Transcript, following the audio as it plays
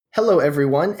Hello,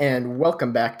 everyone, and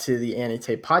welcome back to the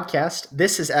AniTAY podcast.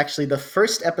 This is actually the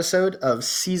first episode of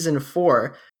season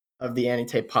 4 of the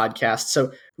AniTAY podcast.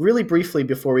 So, really briefly,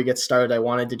 before we get started, I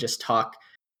wanted to just talk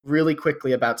really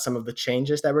quickly about some of the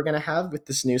changes that we're going to have with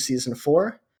this new season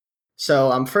 4.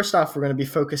 So, first off, we're going to be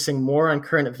focusing more on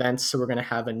current events. So, we're going to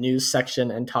have a news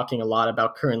section and talking a lot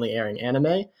about currently airing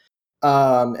anime.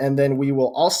 And then we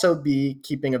will also be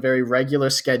keeping a very regular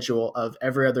schedule of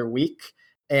every other week,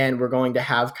 and we're going to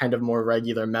have kind of more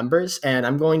regular members. And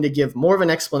I'm going to give more of an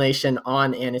explanation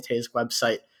on AniTAY's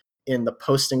website in the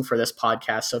posting for this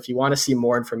podcast. So if you want to see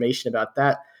more information about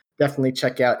that, definitely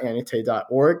check out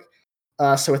anitay.org.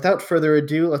 So without further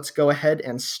ado, let's go ahead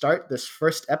and start this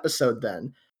first episode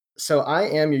then. So I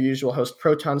am your usual host,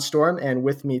 Proton Storm, and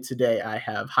with me today I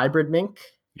have Hybrid Mink.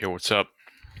 Yo, what's up?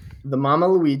 The Mama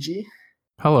Luigi.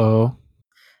 Hello.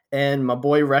 And my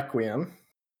boy Requiem.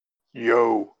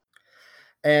 Yo.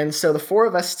 And so the four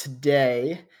of us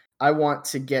today, I want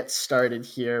to get started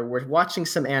here. We're watching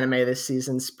some anime this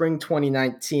season, spring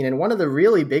 2019, and one of the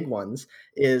really big ones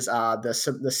is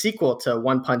the sequel to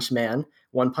One Punch Man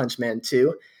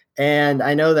 2. And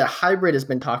I know that Hybrid has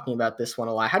been talking about this one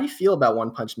a lot. How do you feel about One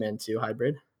Punch Man 2,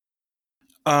 Hybrid?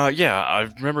 Yeah, I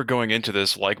remember going into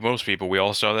this, like most people, we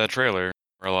all saw that trailer.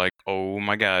 We're like, oh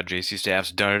my god, JC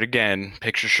Staff's done it again.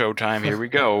 Picture showtime, here we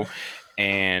go.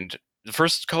 And the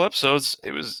first couple episodes,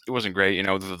 it wasn't great. You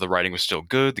know, the writing was still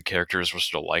good, the characters were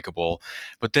still likable.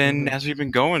 But then as we've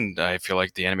been going, I feel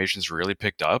like the animation's really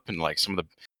picked up, and like some of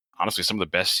the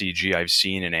best CG I've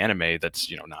seen in anime that's,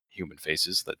 not human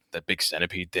faces, that big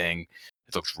centipede thing.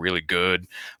 It looks really good.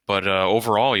 But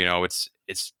overall,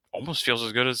 it's almost feels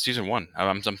as good as season 1.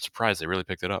 I'm surprised they really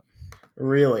picked it up.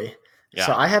 Really? Yeah.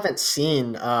 So I haven't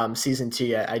seen season 2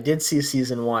 yet. I did see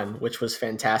season 1, which was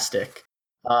fantastic.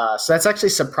 So that's actually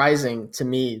surprising to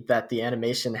me that the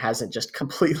animation hasn't just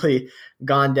completely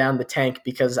gone down the tank,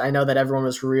 because I know that everyone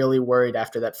was really worried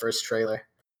after that first trailer.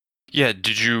 Yeah,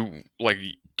 did you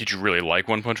really like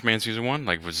One Punch Man season 1?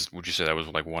 Like, would you say that was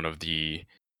like one of the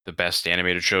best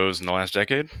animated shows in the last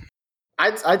decade?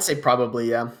 I'd say probably,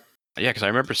 yeah. Yeah, because I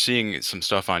remember seeing some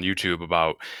stuff on YouTube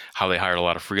about how they hired a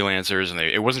lot of freelancers, and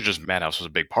it wasn't just Madhouse was a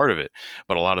big part of it,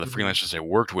 but a lot of the freelancers they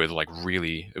worked with, like,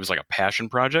 really, it was like a passion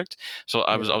project. So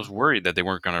I was worried that they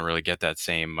weren't going to really get that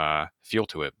same feel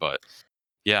to it. But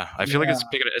yeah, I feel like it's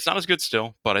picking up. It's not as good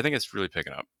still, but I think it's really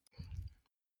picking up.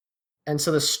 And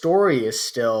so the story is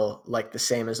still like the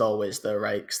same as always, though,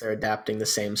 right? Because they're adapting the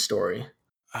same story.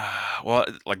 Well,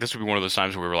 like, this would be one of those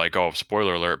times where we were like, oh,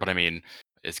 spoiler alert, but I mean,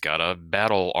 it's got a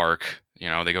battle arc.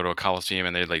 They go to a coliseum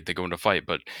and they go into fight,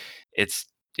 but it's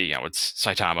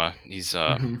Saitama. He's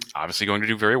obviously going to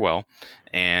do very well,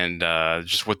 and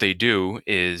just what they do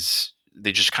is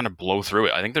they just kind of blow through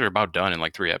it. I think they're about done in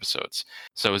like 3 episodes,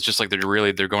 so it's just like they're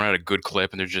going at a good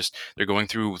clip, and they're going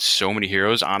through so many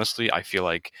heroes. Honestly, I feel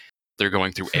like they're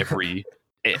going through every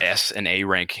S and A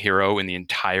rank hero in the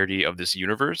entirety of this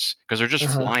universe, because they're just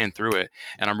flying through it.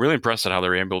 And I'm really impressed at how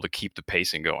they're able to keep the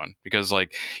pacing going, because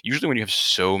like usually when you have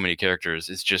so many characters,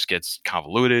 it just gets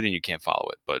convoluted and you can't follow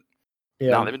it. But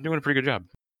now they've been doing a pretty good job.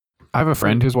 I have a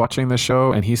friend who's watching the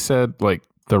show, and he said like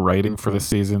the writing for the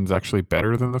season's actually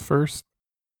better than the first.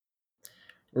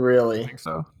 Really? I think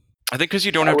so. I think because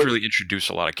you don't have to really introduce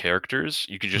a lot of characters,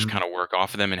 you can just kind of work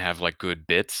off of them and have like good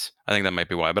bits. I think that might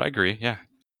be why, but I agree. Yeah.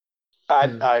 I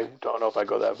don't know if I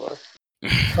go that far.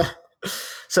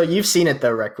 So you've seen it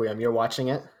though, Requiem. You're watching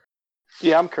it?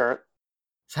 Yeah, I'm current.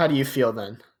 So how do you feel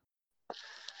then?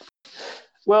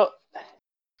 Well, do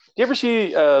you ever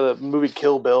see the movie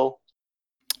Kill Bill?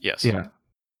 Yes. Yeah.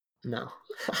 No.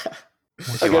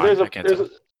 Okay,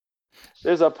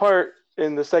 there's a part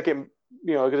in the second,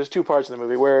 because there's 2 parts in the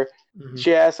movie where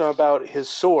she asks him about his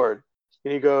sword,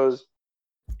 and he goes,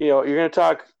 you're going to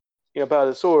talk about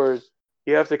his sword,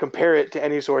 you have to compare it to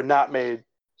any sword not made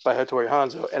by Hattori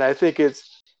Hanzo. And I think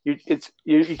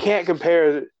you can't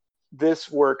compare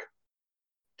this work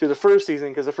to the first season,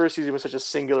 because the first season was such a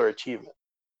singular achievement.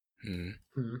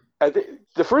 I think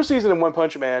the first season of One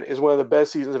Punch Man is one of the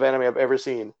best seasons of anime I've ever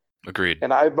seen. Agreed.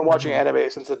 And I've been watching anime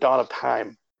since the dawn of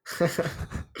time.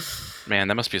 Man,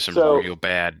 that must be some real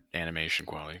bad animation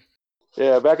quality.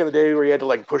 Yeah, back in the day where you had to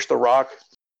like push the rock.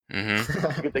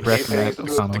 To get the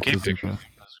cave picture.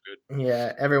 That's good.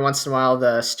 Yeah, every once in a while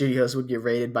the studios would get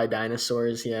raided by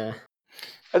dinosaurs. Yeah.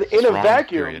 In a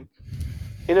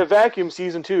vacuum,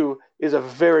 season 2 is a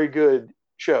very good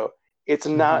show. It's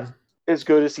not as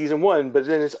good as season 1, but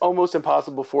then it's almost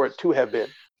impossible for it to have been.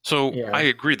 So I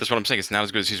agree. That's what I'm saying. It's not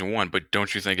as good as season 1, but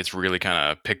don't you think it's really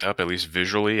kind of picked up, at least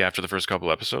visually, after the first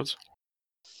couple episodes?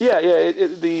 Yeah.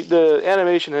 The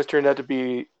animation has turned out to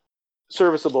be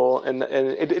serviceable and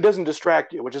it doesn't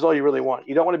distract you, which is all you really want.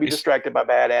 You don't want to be distracted by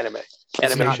bad animation.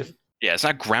 It's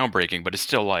not groundbreaking, but it's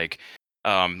still like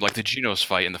the Genos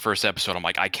fight in the first episode. I'm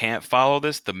like, I can't follow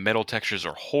this. The metal textures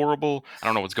are horrible. I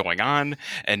don't know what's going on.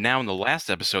 And now in the last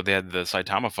episode, they had the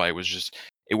Saitama fight.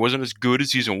 It wasn't as good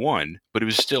as season 1, but it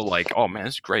was still like, oh man,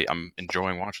 this is great. I'm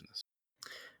enjoying watching this.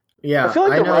 Yeah, I feel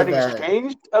like the writing's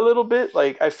changed a little bit.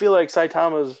 Like I feel like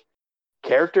Saitama's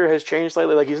character has changed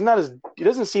slightly. Like he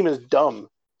doesn't seem as dumb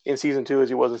in season 2 as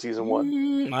he was in season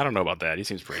 1. I don't know about that. He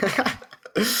seems pretty dumb.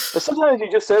 But sometimes he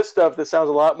just says stuff that sounds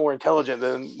a lot more intelligent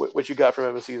than what you got from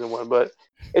him in season 1. But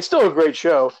it's still a great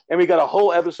show, and we got a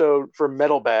whole episode for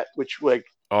Metal Bat, which like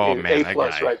oh is man, A+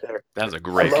 right there. That's a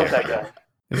great. I love that guy.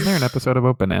 Isn't there an episode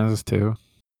about bananas too?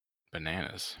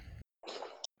 Bananas.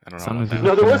 I don't Something know. to do No,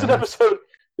 with there was an bananas. episode.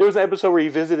 There was an episode where he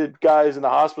visited guys in the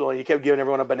hospital and he kept giving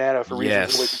everyone a banana for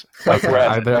reasons Yes. like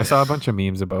rest. I saw a bunch of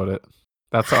memes about it.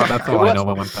 That's all I know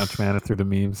about One Punch Man through the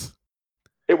memes.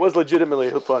 It was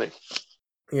legitimately funny.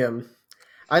 Yeah.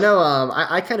 I know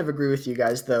I kind of agree with you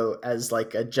guys though as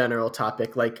like a general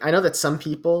topic. Like I know that some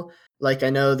people, like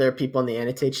I know there are people in the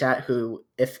AniTAY chat who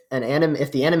if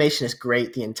the animation is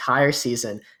great the entire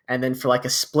season and then for like a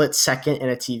split second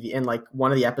in like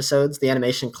one of the episodes the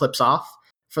animation clips off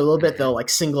for a little bit, they'll like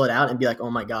single it out and be like, oh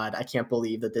my God, I can't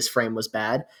believe that this frame was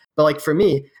bad. But like for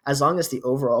me, as long as the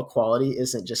overall quality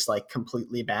isn't just like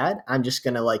completely bad, I'm just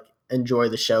going to like enjoy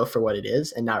the show for what it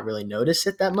is and not really notice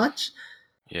it that much.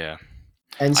 Yeah.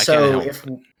 And so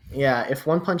if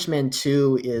One Punch Man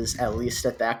 2 is at least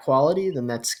at that quality, then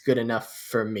that's good enough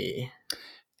for me.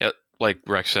 Yeah, like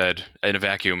Rex said, in a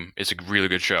vacuum, it's a really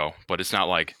good show, but it's not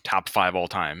like top 5 all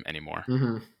time anymore.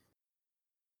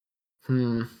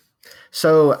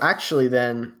 So actually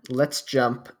then let's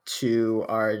jump to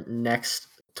our next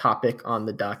topic on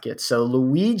the docket. So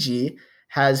Luigi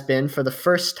has been for the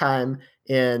first time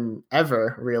in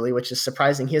ever, really, which is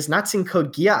surprising. He has not seen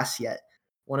Code Geass yet.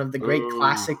 One of the great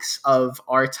classics of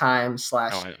our time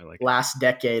 / last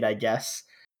decade, I guess.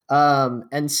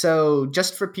 And so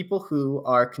just for people who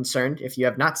are concerned, if you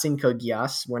have not seen Code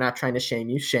Geass, we're not trying to shame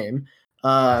you, shame.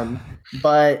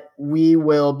 But we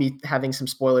will be having some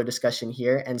spoiler discussion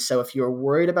here. And so if you're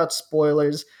worried about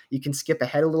spoilers, you can skip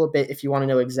ahead a little bit if you want to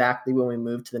know exactly when we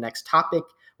move to the next topic.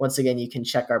 Once again, you can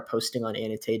check our posting on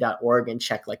anitay.org and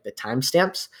check like the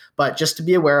timestamps. But just to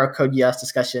be aware of Code Geass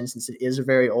discussion, since it is a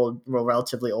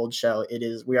relatively old show,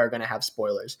 we are going to have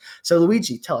spoilers. So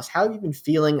Luigi, tell us, how have you been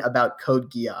feeling about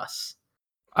Code Geass?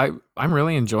 I'm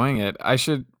really enjoying it. I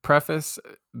should preface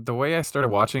the way I started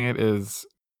watching it is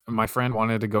my friend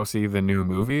wanted to go see the new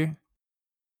movie,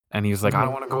 and he was like, I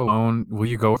don't want to go alone. Will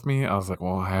you go with me? I was like,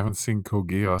 well, I haven't seen Code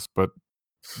Geass, but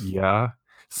yeah.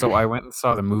 So I went and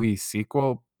saw the movie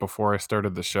sequel before I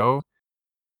started the show.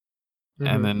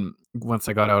 And then once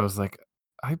I got out, I was like,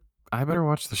 I better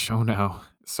watch the show now.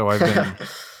 So I've been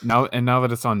now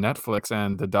that it's on Netflix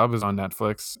and the dub is on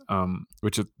Netflix,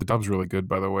 the dub's really good,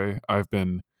 by the way. I've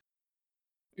been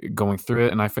going through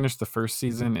it, and I finished the first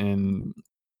season in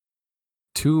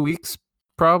 2 weeks,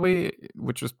 probably,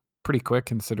 which was pretty quick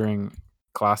considering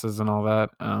classes and all that.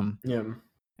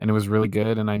 And it was really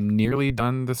good. And I'm nearly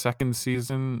done the second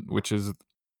season, which is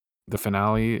the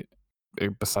finale.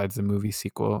 Besides the movie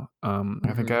sequel,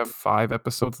 I think I have 5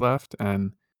 episodes left,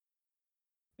 and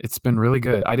it's been really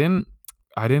good. I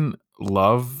didn't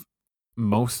love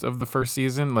most of the first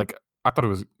season. Like I thought it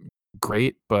was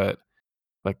great, but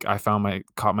like I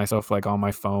caught myself like on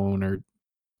my phone or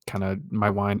kind of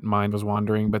my mind was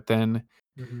wandering. But then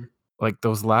like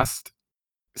those last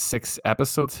 6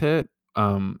 episodes hit,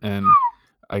 and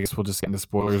I guess we'll just get into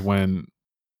spoilers when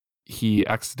he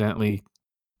accidentally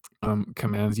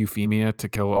commands Euphemia to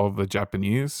kill all the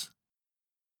Japanese.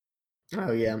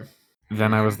 Oh yeah.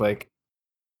 Then I was like,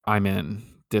 I'm in.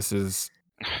 This is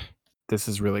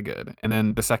really good. And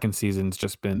then the second season's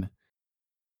just been,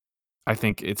 I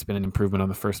think it's been an improvement on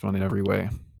the first one in every way.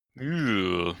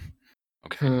 Ooh.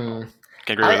 Okay. Can't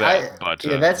agree with that. But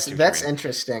yeah, that's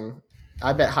interesting.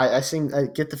 I bet I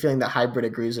get the feeling that Hybrid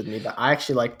agrees with me, but I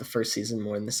actually like the first season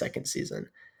more than the second season.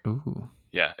 Ooh.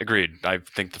 Yeah, agreed. I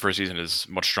think the first season is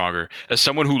much stronger. As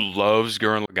someone who loves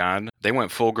Gurren Lagann, they went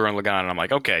full Gurren Lagann, and I'm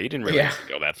like, okay, you didn't really have to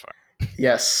go that far.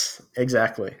 Yes,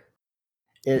 exactly.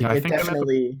 I think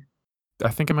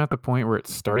I'm at the point where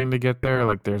it's starting to get there.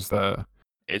 Like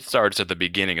it starts at the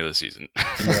beginning of the season.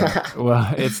 Yeah.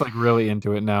 Well, it's like really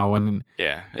into it now. When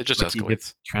it just escalates. He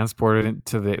gets transported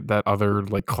into that other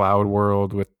like cloud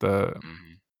world with the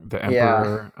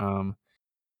emperor.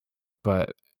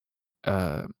 But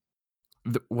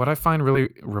what I find really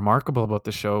remarkable about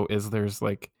the show is there's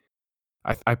like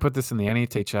I put this in the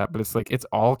AniTAY chat, but it's like it's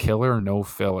all killer, no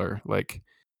filler. Like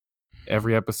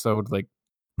every episode like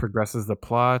progresses the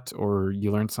plot, or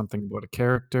you learn something about a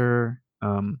character.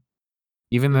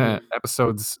 Even the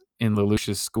episodes in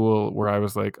Lelouch's school where I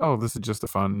was like, oh, this is just a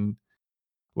fun,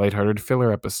 lighthearted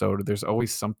filler episode. There's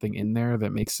always something in there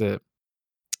that makes it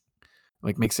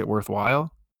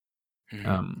worthwhile.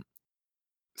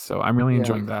 So I'm really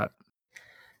enjoying that.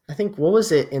 I think, what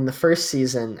was it in the first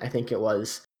season? I think it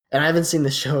was, and I haven't seen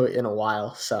the show in a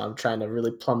while, so I'm trying to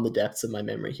really plumb the depths of my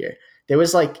memory here. There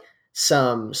was like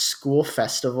some school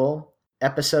festival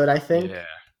episode, I think. Yeah.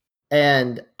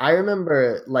 And I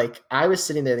remember, like, I was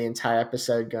sitting there the entire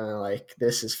episode going, like,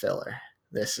 this is filler.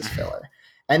 This is filler.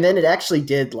 And then it actually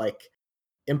did, like,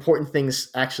 important things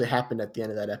actually happened at the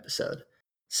end of that episode.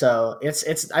 So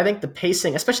it's I think the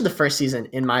pacing, especially the first season,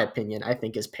 in my opinion, I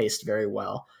think is paced very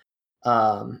well.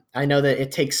 I know that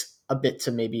it takes a bit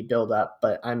to maybe build up,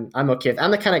 but I'm okay.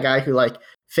 I'm the kind of guy who, like,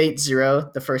 Fate Zero,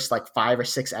 the first like 5 or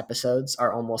 6 episodes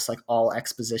are almost like all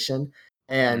exposition,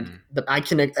 and I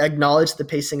can acknowledge the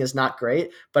pacing is not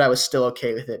great, but I was still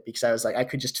okay with it because I was like, I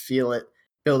could just feel it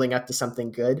building up to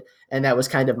something good, and that was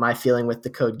kind of my feeling with the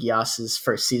Code Geass's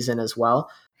first season as well.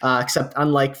 Except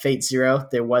unlike Fate Zero,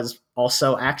 there was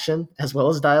also action as well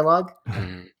as dialogue.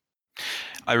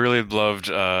 I really loved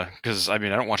because I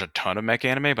mean I don't watch a ton of mech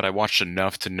anime, but I watched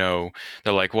enough to know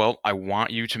they're like, well, I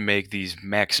want you to make these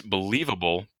mechs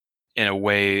believable in a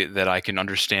way that I can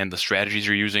understand the strategies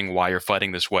you're using, why you're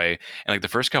fighting this way. And like the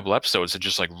first couple episodes are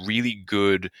just like really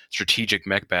good strategic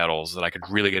mech battles that I could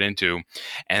really get into.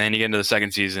 And then you get into the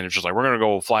second season, it's just like we're gonna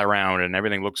go fly around and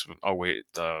everything looks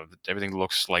everything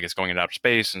looks like it's going into outer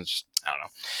space, and it's just, I don't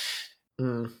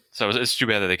know. So it's too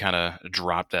bad that they kind of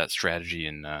dropped that strategy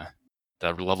and that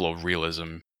level of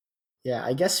realism. Yeah,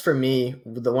 I guess for me,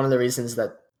 one of the reasons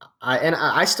that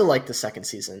I still like the second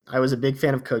season. I was a big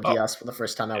fan of Code Geass for the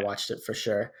first time I watched it, for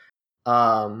sure.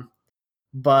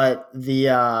 But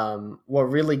the what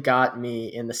really got me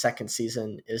in the second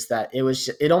season is that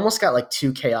it almost got like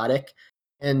too chaotic,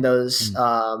 and those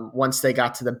once they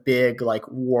got to the big like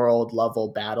world level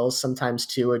battles, sometimes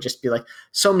too, would just be like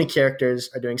so many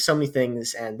characters are doing so many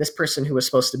things, and this person who was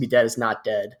supposed to be dead is not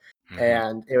dead,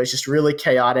 and it was just really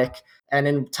chaotic. And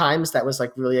in times that was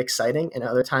like really exciting, and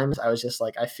other times I was just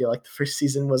like, I feel like the first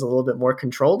season was a little bit more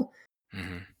controlled.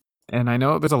 And I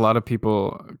know there's a lot of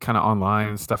people kind of online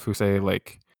and stuff who say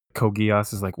like Code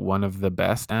Geass is like one of the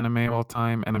best anime of all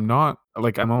time. And I'm not,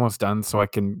 like, I'm almost done, so I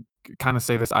can kind of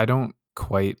say this. I don't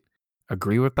quite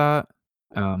agree with that.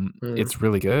 It's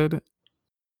really good,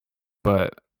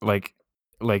 but like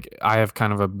I have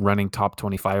kind of a running top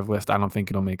 25 list. I don't think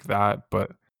it'll make that,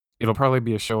 but it'll probably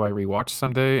be a show I rewatch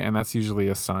someday, and that's usually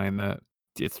a sign that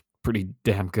it's pretty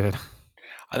damn good.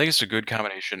 I think it's a good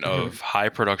combination of high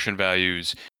production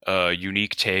values,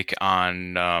 unique take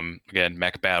on again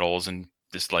mech battles, and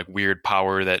this like weird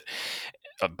power that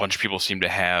a bunch of people seem to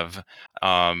have.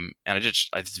 And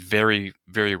it's very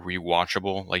very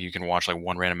rewatchable. Like you can watch like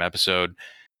one random episode,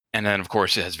 and then of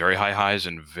course it has very high highs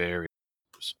and very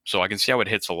lows. So I can see how it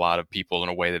hits a lot of people in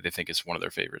a way that they think it's one of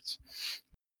their favorites.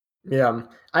 Yeah,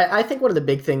 I think one of the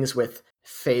big things with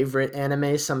favorite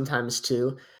anime sometimes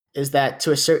too is that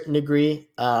to a certain degree,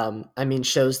 I mean,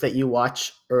 shows that you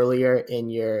watch earlier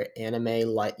in your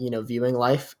anime viewing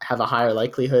life have a higher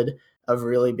likelihood of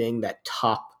really being that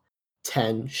top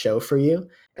 10 show for you,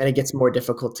 and it gets more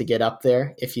difficult to get up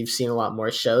there if you've seen a lot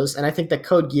more shows. And I think that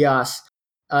Code Geass,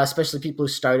 especially people who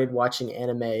started watching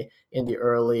anime in the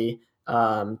early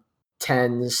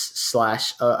tens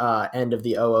slash end of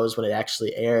the OOs when it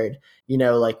actually aired,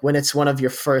 like when it's one of your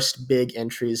first big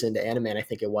entries into anime, and I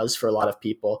think it was for a lot of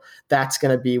people, that's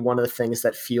going to be one of the things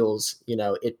that fuels,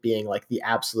 it being like the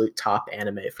absolute top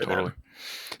anime for them.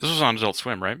 This was on Adult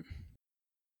Swim, right?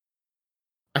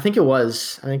 I think it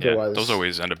was. It was. Those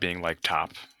always end up being like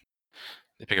top.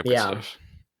 They pick up good stuff.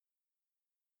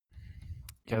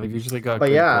 Yeah, they've usually got good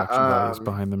production values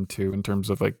behind them too, in terms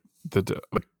of like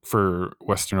like for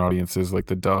Western audiences, like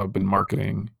the dub and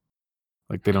marketing.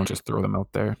 Like they don't just throw them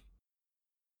out there.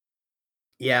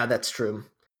 Yeah, that's true.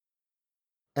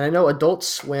 And I know Adult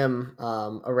Swim,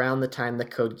 around the time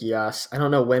that Code Geass, I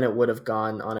don't know when it would have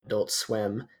gone on Adult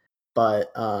Swim,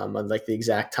 but on like the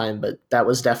exact time, but that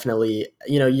was definitely,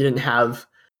 you didn't have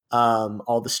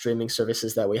all the streaming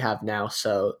services that we have now,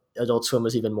 so Adult Swim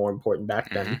was even more important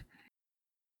back then.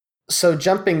 So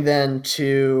jumping then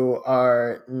to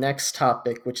our next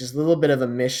topic, which is a little bit of a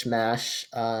mishmash,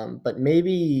 but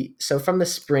maybe so from the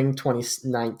spring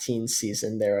 2019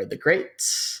 season, there are the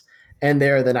greats and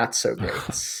there are the not so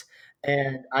greats.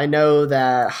 And I know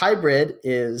that Hybrid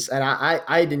is, and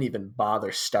I didn't even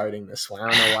bother starting this one. I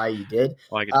don't know why you did.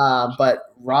 Well, But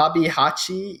Robbie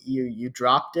Hachi, you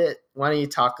dropped it. Why don't you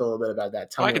talk a little bit about that?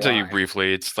 Tell I me can tell you why.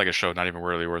 briefly. It's like a show not even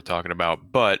really worth talking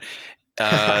about, but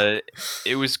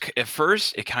it was at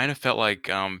first it kind of felt like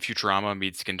Futurama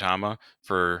meets Gintama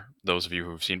for those of you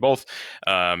who've seen both.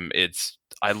 It's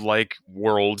I like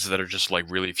worlds that are just like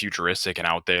really futuristic and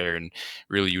out there and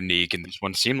really unique, and this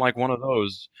one seemed like one of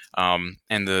those.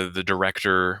 And the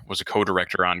director was a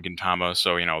co-director on Gintama,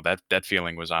 so that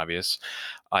feeling was obvious.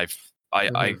 I I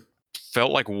Mhm.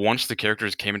 felt like once the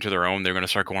characters came into their own, they were going to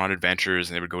start going on adventures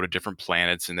and they would go to different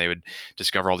planets and they would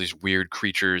discover all these weird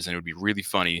creatures and it would be really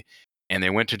funny. And they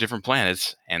went to different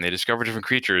planets and they discovered different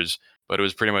creatures, but it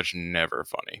was pretty much never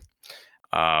funny.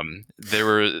 There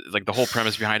were like the whole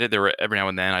premise behind it. There were every now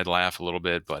and then I'd laugh a little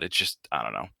bit, but it just I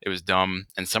don't know. It was dumb,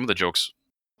 and some of the jokes,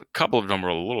 a couple of them were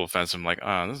a little offensive. I'm like,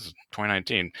 this is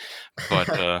 2019, but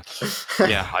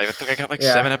yeah, I think I got like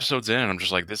Yeah. 7 episodes in, and I'm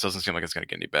just like, this doesn't seem like it's gonna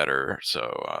get any better. So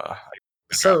I dropped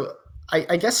it. So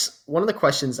I guess one of the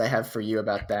questions I have for you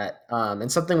about that, and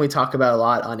something we talk about a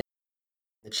lot on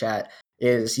the chat,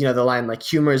 is the line like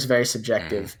humor is very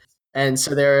subjective. And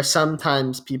so there are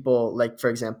sometimes people, like for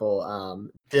example,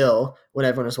 Bill, when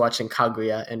everyone was watching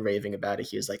Kaguya and raving about it,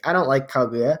 he was like, I don't like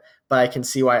Kaguya, but I can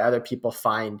see why other people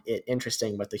find it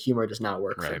interesting, but the humor does not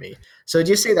work for Right. me. So do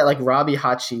you say that, like Robbie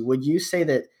Hachi, would you say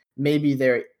that maybe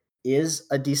there is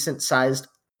a decent sized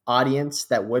audience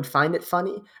that would find it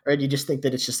funny, or do you just think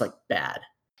that it's just like bad?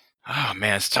 Oh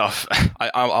man, it's tough.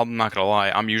 I'm not gonna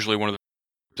lie. I'm usually one of the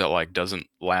that like doesn't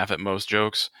laugh at most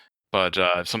jokes, but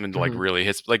if something like Mhm. really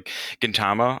hits, like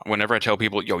Gintama. Whenever I tell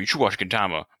people, "Yo, you should watch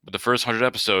Gintama," but the first 100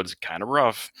 episodes kind of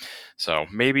rough. So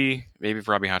maybe if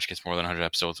Robbie Hodge gets more than 100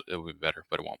 episodes, it would be better,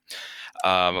 but it won't.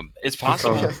 It's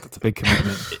possible. That's a big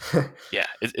commitment. Yeah,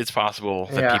 it's possible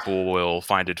that Yeah. people will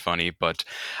find it funny, but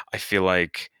I feel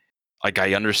like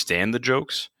I understand the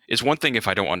jokes. It's one thing if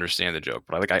I don't understand the joke,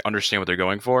 but I understand what they're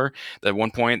going for. At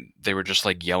one point, they were just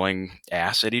like yelling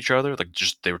ass at each other, like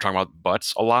just they were talking about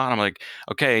butts a lot. And I'm like,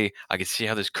 okay, I can see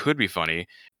how this could be funny,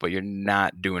 but you're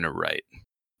not doing it right.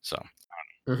 So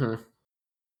Mhm.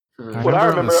 I Mhm. What I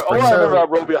remember on the remember, all I spring. remember So about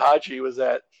Roby Hachi was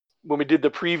that when we did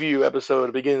the preview episode at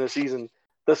the beginning of the season,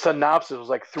 the synopsis was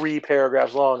like 3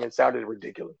 paragraphs long and sounded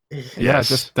ridiculous. Yeah, yes,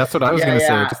 just that's what I was yeah, gonna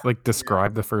say. yeah. Just like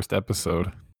describe the first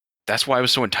episode. that's why it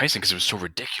was so enticing because it was so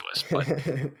ridiculous, but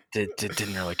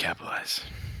didn't really capitalize.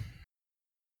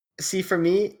 See, for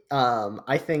me,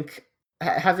 I think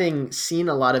having seen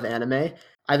a lot of anime,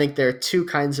 I think there are two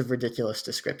kinds of ridiculous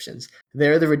descriptions.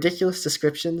 There are the ridiculous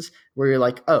descriptions where you're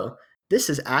like, oh, this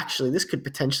could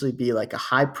potentially be like a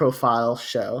high profile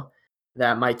show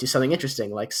that might do something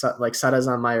interesting, like like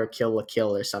Sarazanmai or Kill la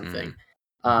Kill or something.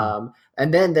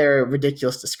 And then there are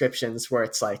ridiculous descriptions where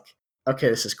it's like, okay,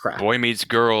 this is crap. Boy meets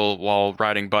girl while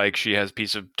riding bike. She has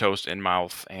piece of toast in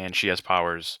mouth and she has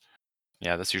powers.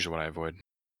 Yeah, that's usually what I avoid.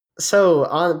 So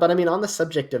but I mean, on the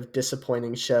subject of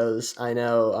disappointing shows, I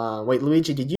know. Wait,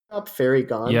 Luigi, did you drop Fairy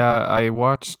Gone? Yeah, I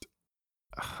watched.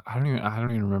 I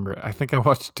don't even remember. I think I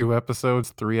watched 2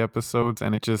 episodes, 3 episodes,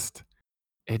 and it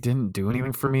didn't do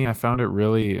anything for me. I found it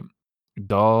really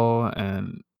dull,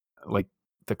 and like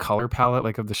the color palette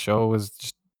like of the show was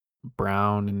just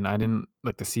brown, and I didn't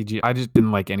like the CG. I just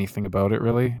didn't like anything about it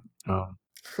really. I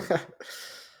know,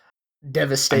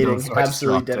 Devastating, so I just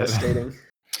absolutely dropped it. devastating.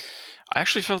 I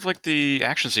actually felt like the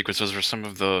action sequences were some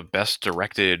of the best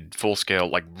directed full scale,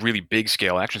 like really big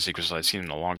scale action sequences I've seen in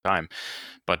a long time.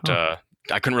 But Huh.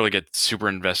 I couldn't really get super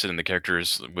invested in the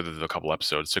characters within a couple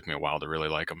episodes. It took me a while to really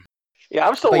like them. Yeah,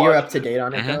 I'm still But you're up watching to it. date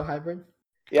on it Mm-hmm. though, Hybrid.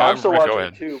 Yeah, I'm still Go watching it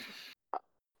ahead. too.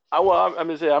 I'm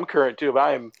gonna say I'm current too, but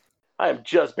I am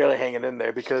just barely hanging in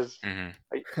there because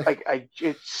Mm-hmm.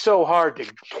 it's so hard to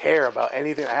care about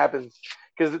anything that happens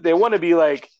because they want to be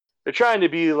like they're trying to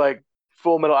be like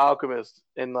Full Metal Alchemist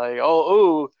and like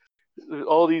all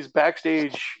these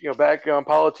backstage background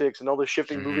politics and all the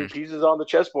shifting moving pieces on the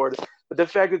chessboard, but the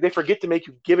fact that they forget to make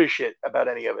you give a shit about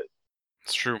any of it.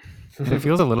 It's true. And it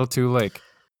feels a little too like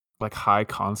high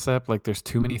concept. Like there's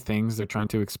too many things they're trying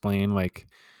to explain, like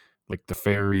the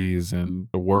fairies and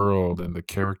the world and the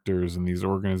characters and these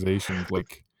organizations.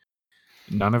 Like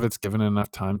none of it's given enough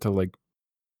time to like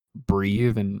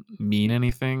breathe and mean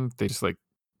anything. They just like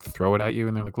throw it at you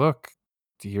and they're like, look,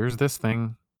 here's this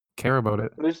thing. Care about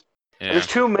it. There's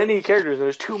too many characters and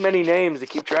there's too many names to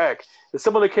keep track. And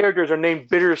some of the characters are named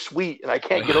Bittersweet, and I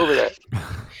can't get over that.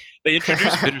 They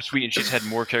introduced Bittersweet, and she's had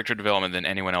more character development than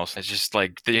anyone else. It's just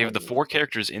like they have the 4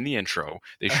 characters in the intro.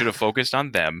 They should have focused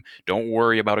on them. Don't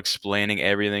worry about explaining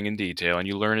everything in detail, and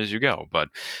you learn as you go. But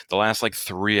the last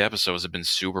 3 episodes have been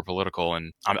super political,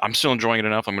 and I'm still enjoying it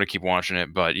enough. I'm going to keep watching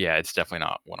it, but yeah, it's definitely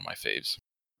not one of my faves.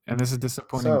 And this is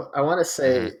disappointing. So I want to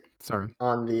say, sorry,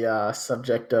 on the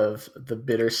subject of the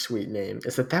bittersweet name,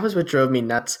 is that was what drove me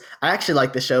nuts. I actually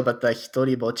like the show, but the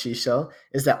Hitoribochi show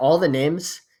is that all the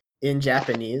names in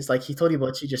Japanese, like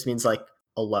Hitoribochi just means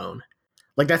alone.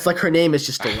 That's her name is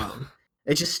just alone.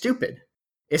 It's just stupid.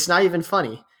 It's not even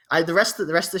funny. The rest of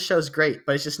the show is great,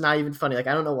 but it's just not even funny. I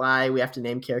don't know why we have to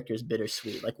name characters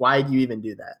bittersweet. Why do you even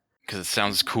do that? Because it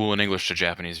sounds cool in English to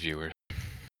Japanese viewers.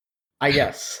 I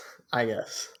guess.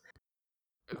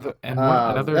 And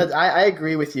another, I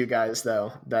agree with you guys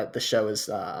though that the show is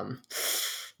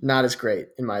not as great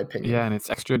in my opinion. Yeah, and it's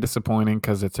extra disappointing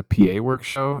because it's a PA Works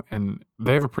show, and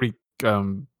they have a pretty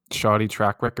shoddy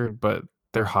track record, but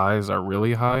their highs are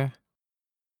really high.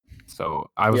 So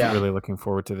I was really looking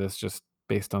forward to this just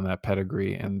based on that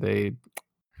pedigree, and they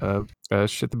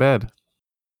shit the bed.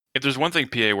 If there's one thing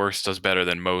PA Works does better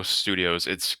than most studios,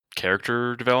 it's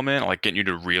character development, getting you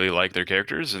to really like their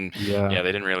characters. And yeah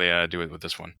they didn't really do it with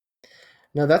this one.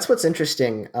 No, that's what's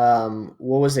interesting.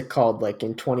 What was it called?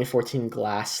 In 2014,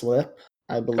 Glass Slip,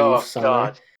 I believe.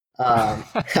 Somewhere.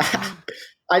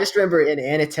 I just remember in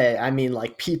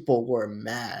AniTAY, people were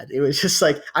mad. It was just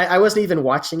I wasn't even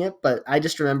watching it, but I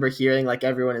just remember hearing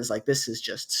everyone is this is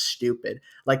just stupid.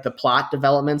 The plot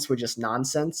developments were just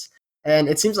nonsense. And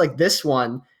it seems like this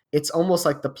one, it's almost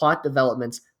like the plot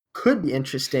developments could be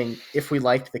interesting if we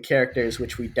liked the characters,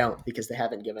 which we don't because they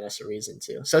haven't given us a reason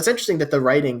to. So it's interesting that the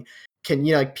writing can,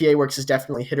 PA Works is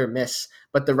definitely hit or miss,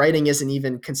 but the writing isn't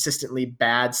even consistently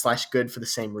bad/good for the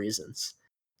same reasons.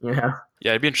 Yeah,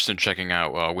 I'd be interested in checking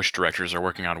out which directors are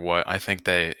working on what. I think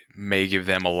they may give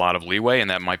them a lot of leeway, and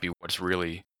that might be what's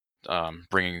really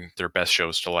bringing their best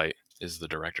shows to light is the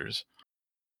directors.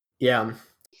 Yeah.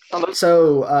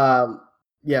 So,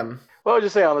 yeah. Well, I'll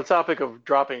just say on the topic of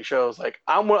dropping shows,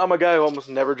 I'm a guy who almost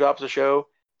never drops a show,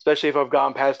 especially if I've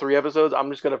gone past 3 episodes.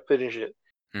 I'm just gonna finish it.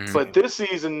 Mm-hmm. But this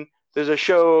season, there's a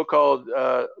show called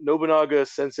Nobunaga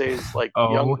Sensei's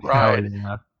Young Bride,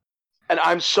 and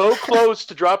I'm so close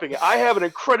to dropping it. I have an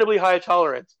incredibly high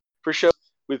tolerance for shows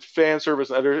with fan service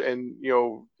and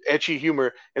ecchi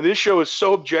humor, and this show is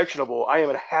so objectionable. I am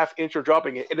a half inch of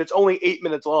dropping it, and it's only 8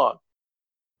 minutes long.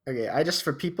 Okay,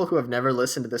 for people who have never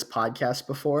listened to this podcast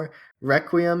before,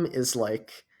 Requiem is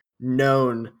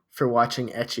known for watching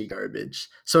ecchi garbage.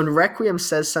 So when Requiem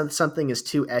says something is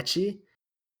too ecchi,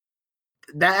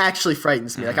 that actually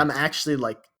frightens me. I'm actually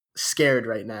scared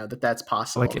right now that that's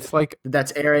possible. It's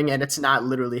that's airing and it's not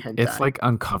literally hentai. It's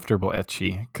uncomfortable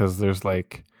ecchi because there's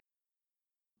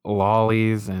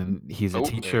lollies and he's a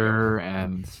teacher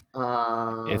and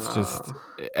it's just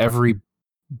every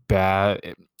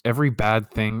bad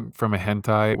thing from a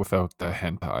hentai without the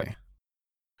hentai.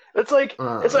 It's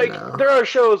no. There are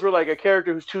shows where a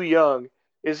character who's too young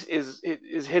is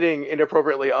hitting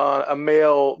inappropriately on a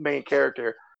male main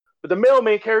character, but the male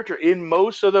main character in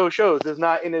most of those shows does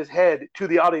not in his head to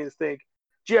the audience think,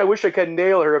 "Gee, I wish I could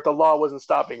nail her if the law wasn't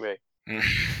stopping me."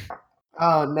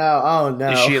 Oh no!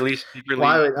 Is she at least secretly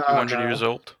 200 years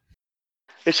old?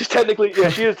 She's technically,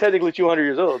 she is technically 200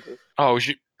 years old. Oh,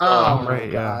 she. Oh my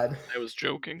god! I was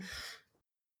joking.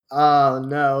 Oh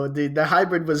no, the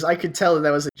hybrid was. I could tell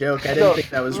that was a joke. I didn't think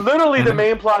that was. Literally, the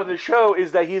main plot of the show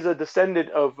is that he's a descendant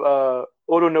of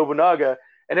Oda Nobunaga,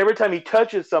 and every time he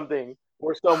touches something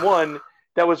or someone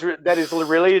that is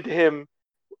related to him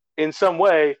in some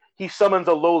way, he summons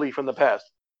a loli from the past.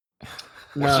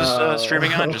 What's this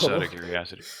streaming on? Just out of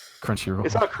curiosity. Crunchyroll.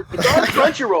 It's on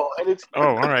Crunchyroll, and it's. Oh,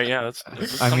 all right, yeah.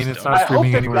 That's I mean, it's not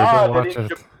streaming anywhere. Go watch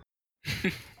it.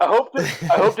 I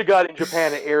hope to God in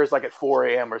Japan it airs at 4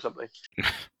 a.m. or something.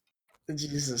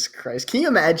 Jesus Christ! Can you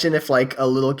imagine if a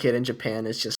little kid in Japan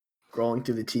is just scrolling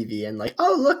through the TV and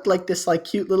oh look, this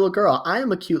cute little girl. I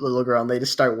am a cute little girl, and they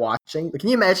just start watching. Can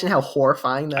you imagine how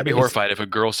horrifying that is? I'd be horrified if a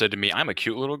girl said to me, "I'm a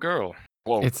cute little girl."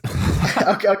 Whoa. It's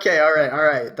okay, all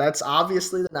right. That's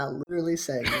obviously not literally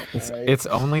saying it. Right? It's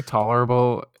only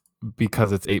tolerable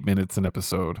because it's 8 minutes an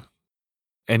episode,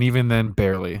 and even then,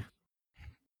 barely.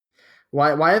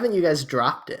 Why haven't you guys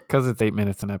dropped it? Because it's 8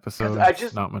 minutes an episode.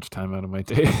 It's not much time out of my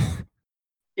day.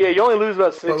 Yeah, you only lose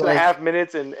about 6.5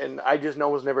 minutes, and I just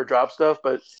almost never drop stuff.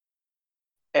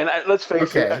 Let's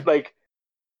face it,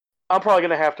 I'm probably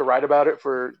gonna have to write about it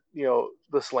for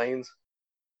the Slanes.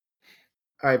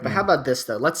 All right, but how about this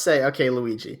though? Let's say,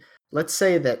 Luigi. Let's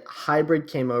say that Hybrid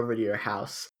came over to your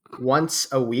house once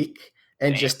a week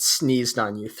and Damn. just sneezed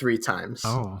on you 3 times.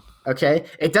 Oh, Okay,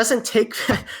 it doesn't take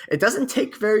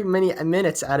very many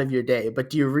minutes out of your day, but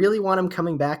do you really want him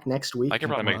coming back next week? I can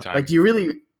probably make time. Like, do you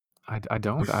really? I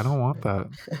don't want that.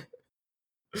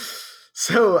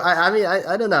 So I mean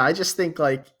I don't know. I just think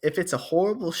like if it's a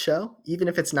horrible show, even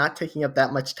if it's not taking up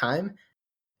that much time,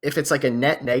 if it's like a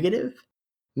net negative,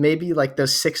 maybe like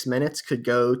those 6 minutes could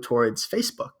go towards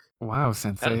Facebook. Wow,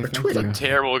 Sensei, That's thank a you.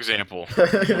 terrible example.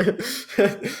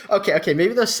 Okay,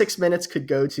 maybe those 6 minutes could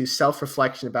go to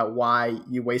self-reflection about why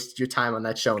you wasted your time on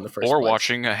that show in the first Or place.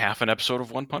 watching a half an episode of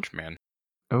One Punch Man.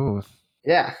 Oh,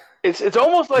 Yeah. It's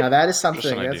almost like Now that is Just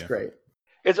something an that's idea. great.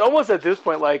 it's almost at this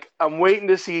point like I'm waiting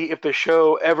to see if the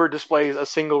show ever displays a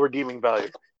single redeeming value.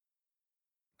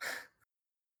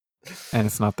 and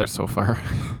it's not there so far.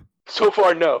 So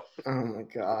far, no. Oh my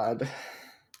god.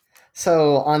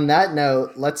 So on that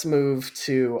note, let's move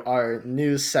to our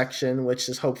news section, which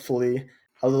is hopefully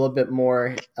a little bit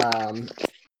more,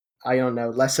 I don't know,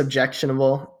 less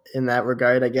objectionable in that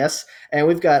regard, I guess. And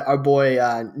we've got our boy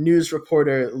news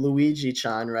reporter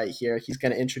Luigi-chan right here. He's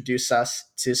going to introduce us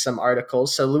to some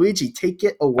articles. So Luigi, take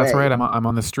it away. That's right. I'm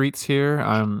on the streets here.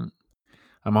 I'm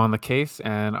on the case,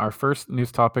 and our first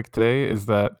news topic today is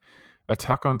that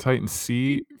Attack on Titan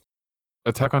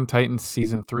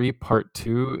Season 3 Part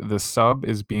 2, the sub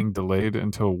is being delayed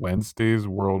until Wednesdays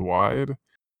worldwide.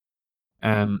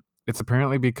 And it's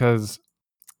apparently because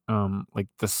like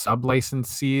the sub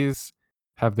licensees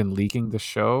have been leaking the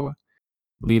show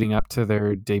leading up to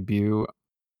their debut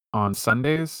on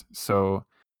Sundays. So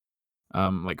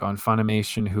like on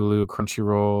Funimation, Hulu,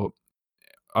 Crunchyroll,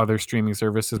 other streaming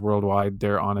services worldwide,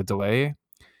 they're on a delay.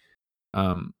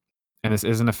 And this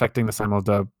isn't affecting the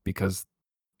simuldub because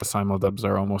the simuldubs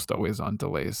are almost always on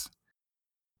delays.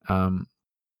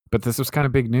 But this was kind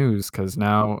of big news because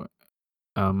now,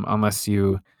 unless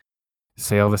you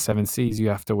sail the 7 seas, you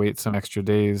have to wait some extra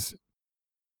days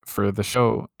for the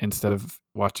show instead of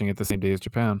watching it the same day as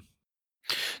Japan.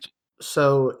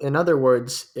 So in other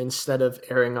words, instead of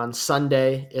airing on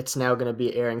Sunday, it's now going to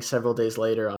be airing several days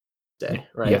later on Tuesday,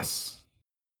 right? Yes.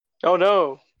 Oh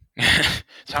no.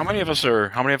 So how many of us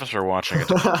are watching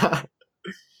it?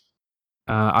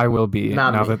 I will be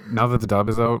Not now me. that the dub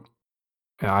is out.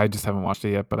 I just haven't watched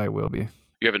it yet, but I will be.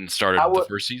 You haven't started I the would-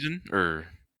 first season, or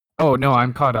Oh no,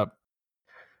 I'm caught up.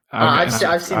 I've seen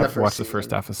the I've first watched the first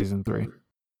season. half of season 3.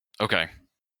 okay?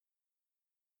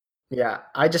 Yeah,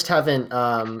 I just haven't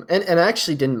and I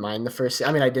actually didn't mind the first.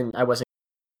 I mean, I wasn't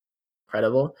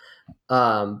incredible.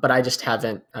 But I just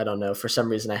haven't, I don't know, for some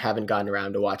reason I haven't gotten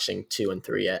around to watching 2 and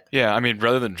 3 yet. Yeah, I mean,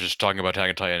 rather than just talking about Attack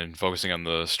on Titan and focusing on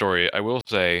the story, I will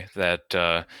say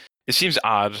that it seems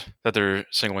odd that they're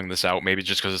singling this out. Maybe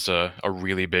just because it's a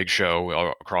really big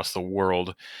show across the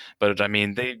world. But I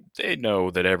mean, they know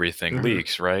that everything Mhm.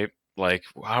 leaks, right? Like,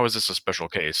 how is this a special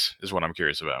case? Is what I'm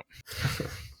curious about.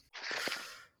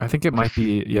 I think it might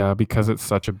be because it's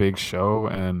such a big show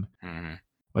and Mhm.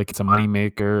 like it's a money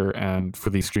maker, and for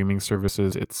these streaming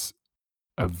services it's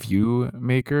a view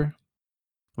maker.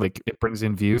 Like it brings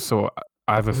in views, so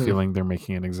I have a Mhm. feeling they're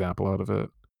making an example out of it.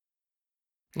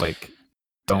 Like Yeah,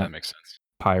 don't that makes sense.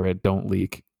 pirate, don't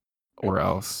leak, or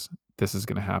else this is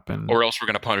going to happen. Or else we're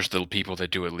gonna punish the people that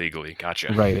do it legally.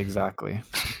 Gotcha. Right, exactly.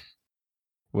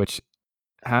 Which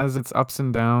has its ups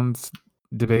and downs,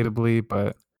 debatably,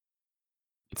 but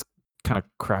it's kind of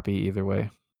crappy either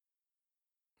way.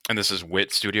 And this is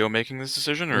Wit Studio making this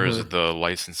decision, or is Mhm. it the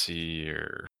licensee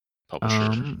or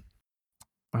publisher?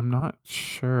 I'm not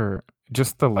sure.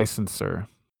 Just the licensor.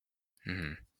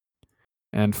 Mm-hmm.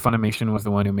 And Funimation was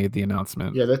the one who made the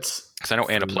announcement. Yeah, that's Because I know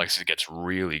from- Aniplex gets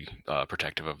really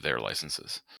protective of their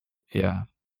licenses. Yeah.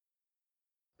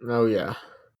 Oh yeah.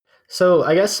 So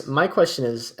I guess my question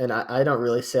is, and I don't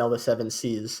really sail the 7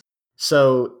 seas.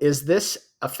 So is this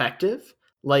effective?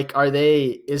 Like,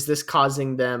 is this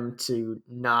causing them to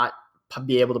not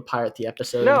be able to pirate the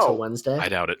episode No. until Wednesday? I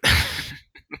doubt it.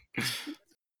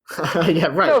 Yeah,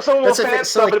 right. No, someone will That's the thing. fan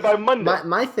So, sub like, it by Monday.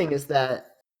 my thing is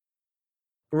that,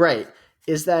 right,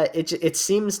 is that it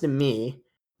seems to me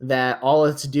that all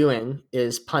it's doing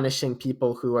is punishing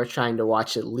people who are trying to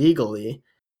watch it legally.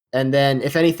 And then,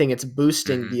 if anything, it's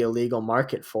boosting Mhm. the illegal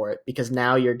market for it, because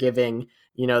now you're giving,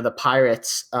 the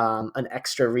pirates an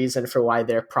extra reason for why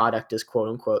their product is quote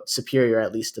unquote superior,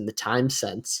 at least in the time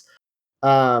sense.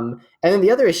 And then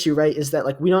the other issue, right, is that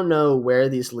like we don't know where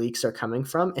these leaks are coming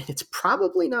from, and it's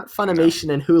probably not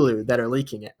Funimation and Hulu that are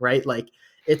leaking it, right? Like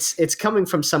it's coming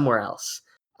from somewhere else.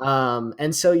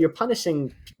 And so you're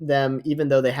punishing them even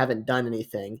though they haven't done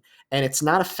anything, and it's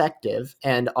not effective.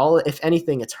 And if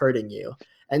anything, it's hurting you.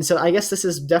 And so I guess this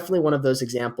is definitely one of those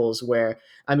examples where,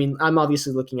 I mean, I'm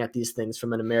obviously looking at these things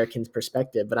from an American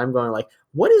perspective, but I'm going like,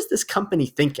 what is this company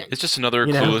thinking? It's just another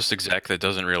clueless exec that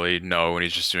doesn't really know, and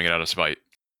he's just doing it out of spite.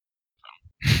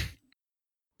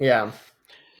 Yeah.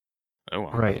 Oh,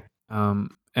 well. Right.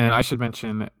 And I should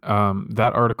mention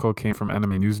that article came from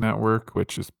Anime News Network,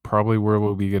 which is probably where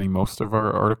we'll be getting most of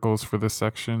our articles for this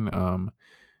section.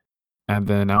 And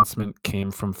the announcement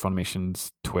came from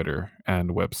Funimation's Twitter and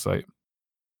website.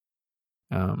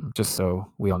 Just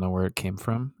so we all know where it came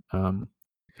from.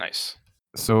 Nice.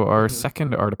 So our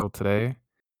second article today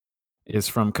is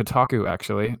from Kotaku,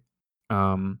 actually.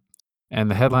 And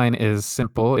the headline is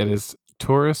simple. It is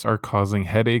 "Tourists are causing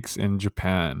headaches in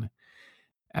Japan."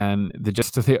 And the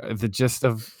gist of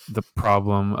the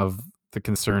problem of the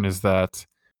concern is that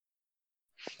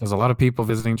there's a lot of people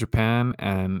visiting Japan,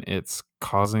 and it's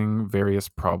causing various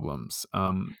problems.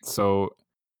 So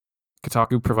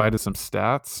Kotaku provided some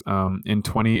stats. In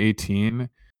 2018,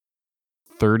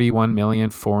 31 million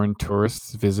foreign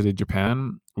tourists visited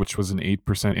Japan, which was an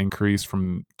 8% increase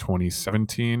from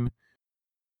 2017,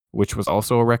 which was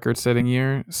also a record-setting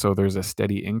year. So there's a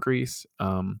steady increase.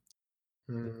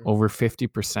 Over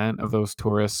 50% of those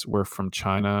tourists were from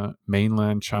China,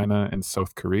 mainland China, and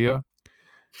South Korea.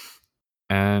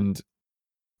 And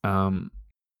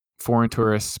foreign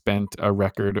tourists spent a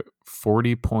record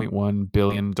 $40.1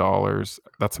 billion.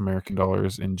 That's American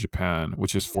dollars in Japan,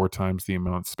 which is 4 times the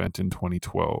amount spent in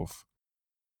 2012.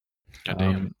 God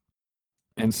damn.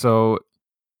 And so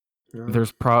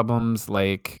there's problems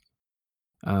like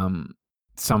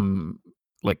some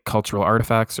like cultural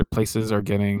artifacts or places are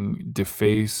getting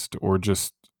defaced or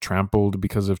just trampled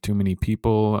because of too many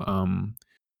people.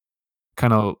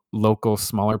 Kind of local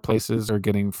smaller places are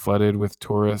getting flooded with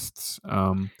tourists.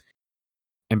 And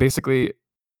basically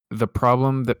the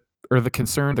problem the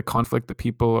concern, the conflict that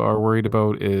people are worried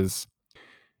about is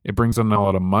it brings in a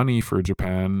lot of money for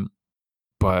Japan,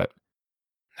 but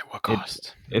at what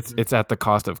cost? It's at the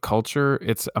cost of culture.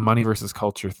 It's a money versus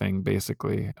culture thing,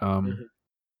 basically.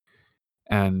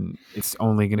 And it's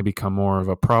only going to become more of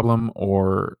a problem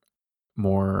or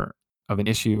more of an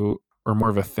issue or more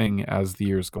of a thing as the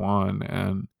years go on,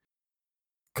 and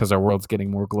because our world's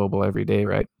getting more global every day,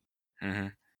 right?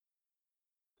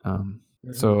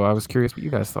 So I was curious what you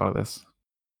guys thought of this.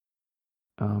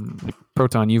 Like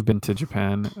Proton, you've been to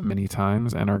Japan many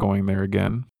times and are going there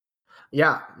again.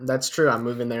 Yeah, that's true. I'm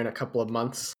moving there in a couple of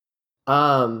months.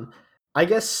 I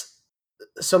guess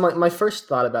so. My first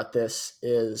thought about this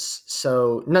is,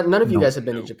 so none of you guys have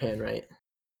been to Japan, right?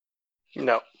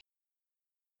 No.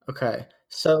 Okay.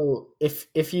 So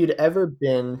if you'd ever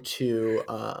been to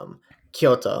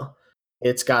Kyoto,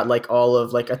 it's got like all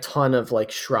of like a ton of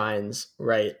like shrines,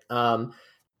 right?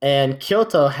 And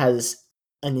Kyoto has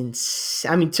an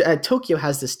insane. I mean, Tokyo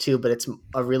has this too, but it's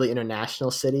a really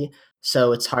international city,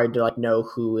 so it's hard to like know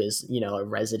who is a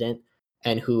resident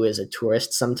and who is a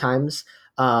tourist sometimes.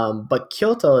 But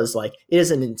Kyoto is like, it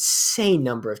is an insane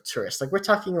number of tourists. Like we're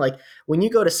talking like when you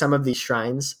go to some of these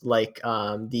shrines, like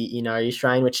the Inari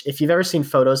Shrine, which if you've ever seen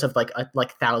photos of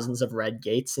like thousands of red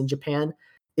gates in Japan,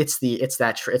 it's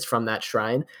from that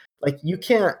shrine. Like you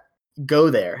can't go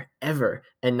there ever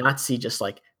and not see just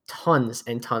like tons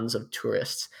and tons of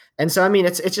tourists. And so I mean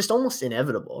it's just almost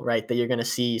inevitable, right, that you're going to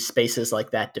see spaces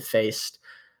like that defaced.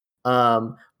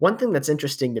 One thing that's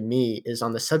interesting to me is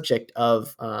on the subject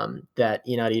of that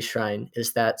Inari Shrine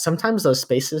is that sometimes those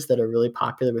spaces that are really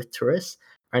popular with tourists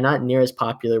are not near as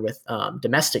popular with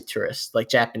domestic tourists, like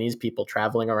Japanese people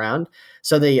traveling around.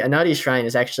 So the Inari Shrine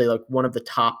is actually like one of the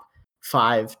top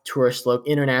 5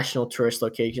 international tourist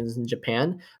locations in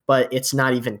Japan, but it's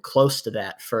not even close to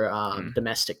that for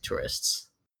domestic tourists.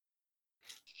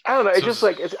 I don't know. It's just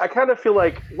like I kind of feel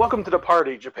like welcome to the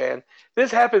party, Japan.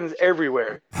 This happens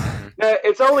everywhere.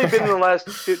 It's only been in the last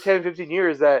 10, 15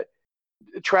 years that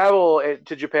travel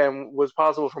to Japan was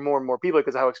possible for more and more people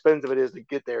because of how expensive it is to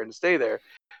get there and to stay there.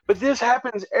 But this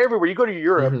happens everywhere. You go to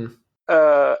Europe,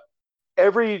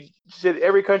 every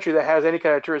country that has any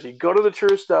kind of tourist, you go to the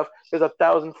tourist stuff, there's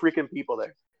 1,000 freaking people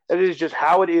there. That is just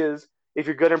how it is if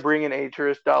you're going to bring in any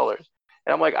tourist dollars.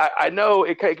 And I'm like, I know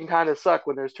it can kind of suck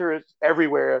when there's tourists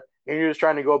everywhere and you're just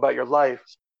trying to go about your life,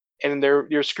 and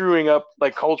you're screwing up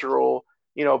like cultural,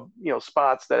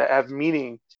 spots that have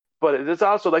meaning. But it's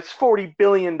also like $40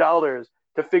 billion to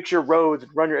fix your roads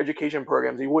and run your education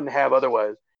programs you wouldn't have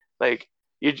otherwise. Like,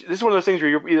 this is one of those things where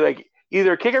you're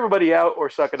either kick everybody out or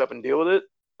suck it up and deal with it.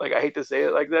 Like, I hate to say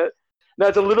it like that. Now,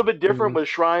 it's a little bit different with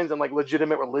shrines and like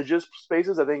legitimate religious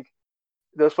spaces. I think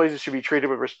those places should be treated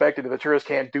with respect. And if a tourist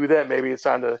can't do that, maybe it's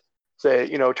time to say,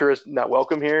 tourists not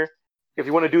welcome here. If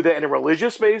you want to do that in a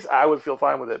religious space, I would feel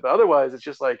fine with it. But otherwise, it's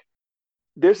just like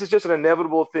this is just an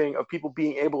inevitable thing of people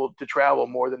being able to travel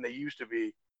more than they used to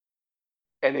be,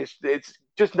 and it's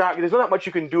just not. There's not much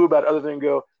you can do about it other than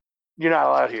go, you're not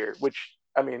allowed here. Which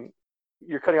I mean,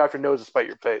 you're cutting off your nose to spite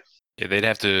your face. Yeah, they'd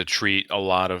have to treat a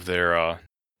lot of their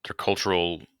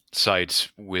cultural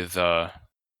sites with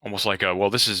almost like a, well,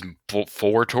 this is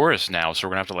for tourists now, so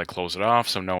we're gonna have to like close it off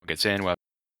so no one gets in. We'll have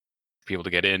people to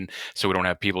get in, so we don't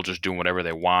have people just doing whatever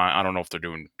they want. I don't know if they're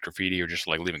doing graffiti or just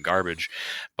like leaving garbage,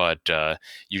 but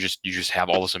you just have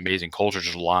all this amazing culture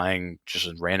just lying just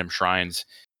in random shrines.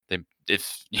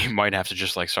 If you might have to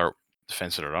just like start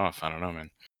fencing it off. I don't know, man.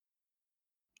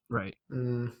 Right.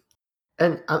 And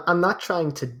I'm not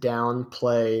trying to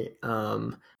downplay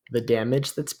the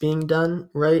damage that's being done,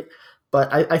 right?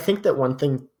 But I think that one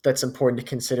thing that's important to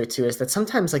consider too is that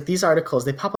sometimes like these articles,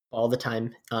 they pop up all the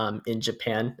time in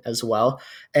Japan as well.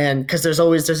 And because there's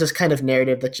this kind of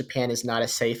narrative that Japan is not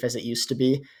as safe as it used to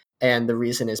be. And the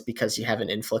reason is because you have an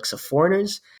influx of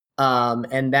foreigners.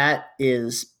 And that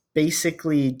is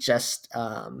basically just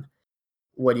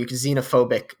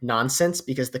xenophobic nonsense,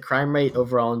 because the crime rate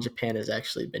overall in Japan has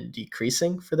actually been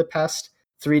decreasing for the past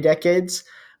 3 decades.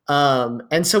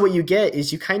 And so what you get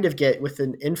is you kind of get with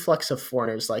an influx of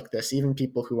foreigners like this, even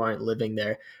people who aren't living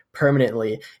there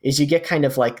permanently, is you get kind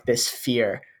of like this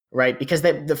fear, right? Because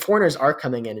the foreigners are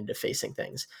coming in and defacing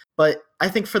things. But I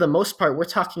think for the most part, we're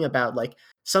talking about like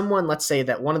someone, let's say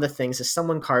that one of the things is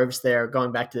someone carves their,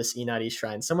 going back to this Inari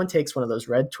shrine, someone takes one of those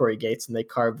red torii gates and they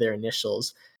carve their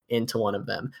initials into one of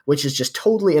them, which is just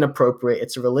totally inappropriate.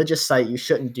 It's a religious site. You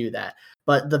shouldn't do that.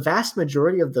 But the vast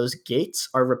majority of those gates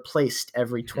are replaced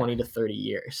every 20 to 30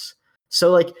 years.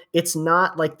 So like it's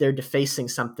not like they're defacing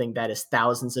something that is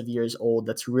thousands of years old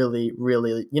that's really,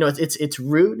 really, it's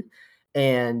rude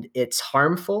and it's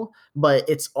harmful, but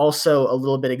it's also a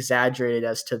little bit exaggerated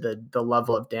as to the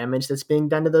level of damage that's being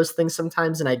done to those things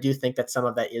sometimes. And I do think that some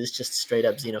of that is just straight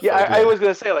up xenophobia. Yeah, I was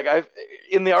gonna say, like,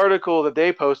 in the article that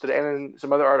they posted and in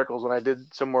some other articles when I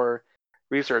did some more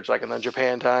research, like in the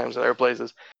Japan Times and other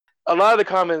places, a lot of the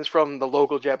comments from the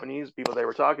local Japanese people they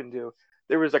were talking to,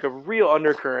 there was like a real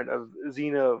undercurrent of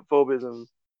xenophobia,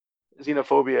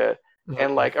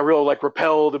 and like a real like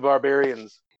repel the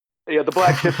barbarians. The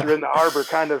black ships are in the harbor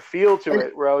kind of feel to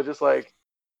it, where I was just like,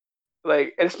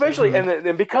 and especially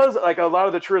and because like a lot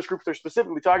of the tourist groups they're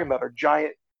specifically talking about are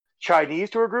giant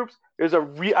Chinese tour groups.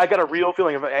 I got a real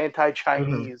feeling of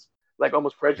anti-Chinese, like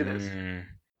almost prejudice in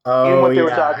what they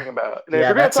were talking about. And if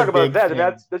we're going to talk about that,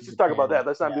 then let's just talk about that.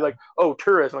 Let's not be like, oh,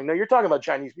 tourists. Like, no, you're talking about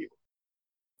Chinese people.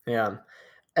 Yeah.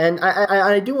 And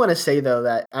I do want to say, though,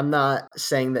 that I'm not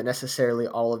saying that necessarily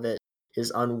all of it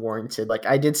is unwarranted. Like,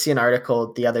 I did see an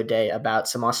article the other day about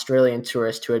some Australian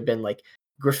tourists who had been, like,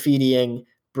 graffitiing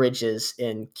bridges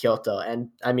in Kyoto. And,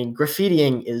 I mean,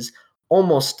 graffitiing is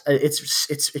almost,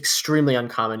 it's extremely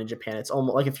uncommon in Japan. It's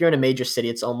almost, like, if you're in a major city,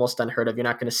 it's almost unheard of. You're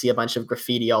not going to see a bunch of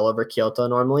graffiti all over Kyoto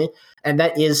normally. And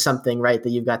that is something, right, that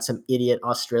you've got some idiot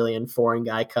Australian foreign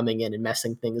guy coming in and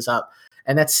messing things up.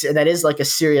 And that is like a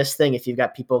serious thing if you've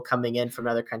got people coming in from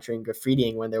another country and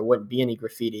graffitiing when there wouldn't be any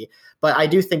graffiti. But I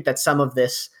do think that some of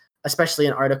this, especially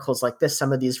in articles like this,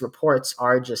 some of these reports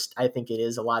are just, I think it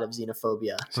is a lot of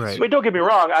xenophobia. Right. But don't get me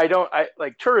wrong. I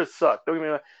like tourists suck. Don't get me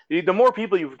wrong. The more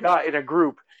people you've got in a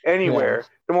group anywhere,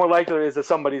 the more likely it is that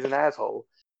somebody's an asshole.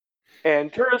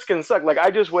 And tourists can suck. Like I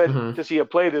just went to see a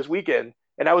play this weekend,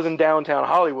 and I was in downtown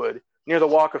Hollywood near the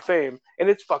Walk of Fame, and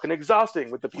it's fucking exhausting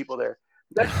with the people there.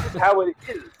 That's just how it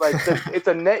is. Like it's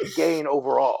a net gain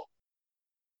overall.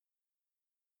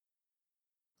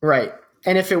 Right.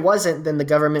 And if it wasn't, then the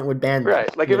government would ban them.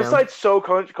 Right. Like if a site's so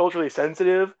culturally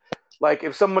sensitive, like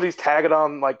if somebody's tagging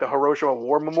on like the Hiroshima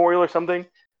War Memorial or something,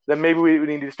 then maybe we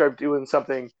need to start doing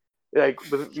something like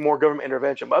with more government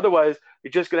intervention. But otherwise,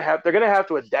 they're gonna have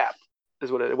to adapt.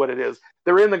 Is what it is.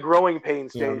 They're in the growing pain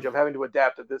stage of having to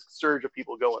adapt to this surge of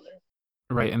people going there.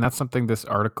 Right, and that's something this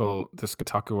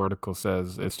Kotaku article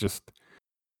says. It's just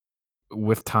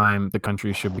with time, the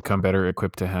country should become better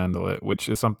equipped to handle it, which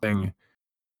is something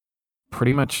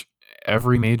pretty much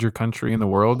every major country in the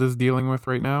world is dealing with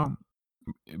right now,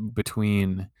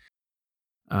 between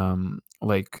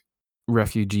like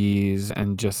refugees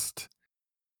and just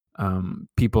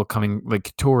people coming,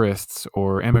 like tourists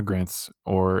or immigrants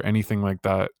or anything like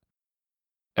that.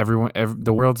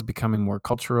 The world's becoming more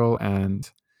cultural and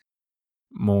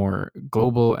more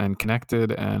global and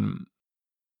connected, and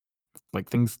like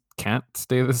things can't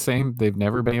stay the same. They've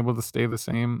never been able to stay the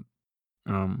same.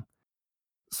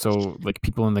 So like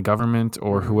people in the government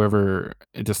or whoever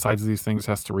decides these things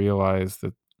has to realize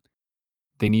that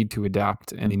they need to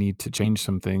adapt and they need to change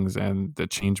some things, and the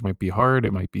change might be hard,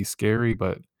 it might be scary,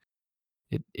 but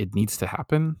it needs to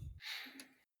happen.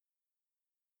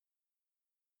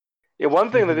 Yeah,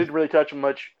 one thing that didn't really touch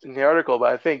much in the article,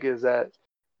 but I think is that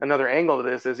another angle to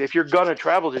this is if you're gonna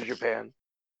travel to Japan,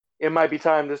 it might be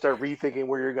time to start rethinking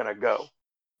where you're gonna go.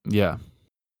 Yeah.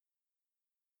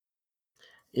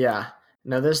 Yeah.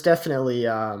 No, there's definitely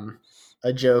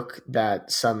a joke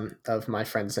that some of my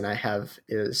friends and I have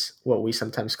is what we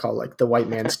sometimes call like the white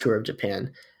man's tour of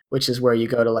Japan, which is where you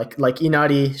go to like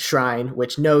Inari Shrine,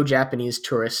 which no Japanese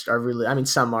tourists are really, I mean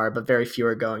some are, but very few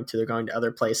are going to. They're going to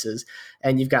other places,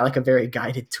 and you've got like a very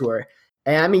guided tour.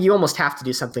 And I mean, you almost have to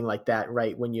do something like that,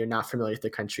 right? When you're not familiar with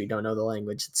the country, don't know the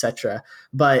language, etc.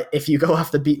 But if you go off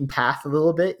the beaten path a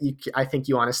little bit, I think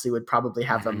you honestly would probably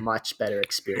have a much better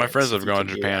experience. My friends that have if you gone can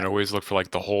to do Japan that. always look for like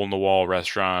the hole in the wall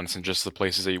restaurants and just the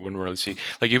places that you wouldn't really see.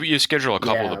 Like you schedule a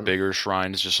couple of Yeah. the bigger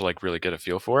shrines just to like really get a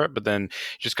feel for it, but then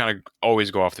just kind of always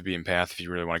go off the beaten path if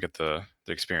you really want to get the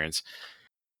experience.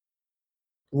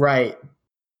 Right.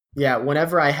 Yeah.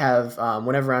 Whenever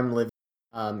I'm living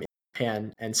in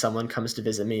Japan and someone comes to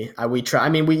visit me, we try. I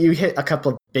mean, you hit a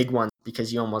couple of big ones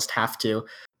because you almost have to.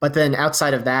 But then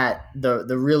outside of that,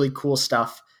 the really cool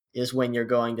stuff is when you're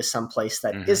going to some place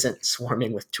that isn't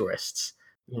swarming with tourists.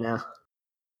 You know.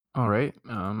 All right.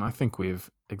 I think we've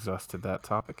exhausted that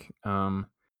topic.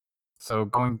 So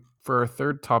going for our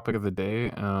third topic of the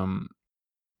day,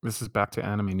 this is back to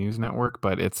Anime News Network,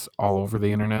 but it's all over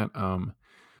the internet.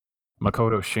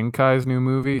 Makoto Shinkai's new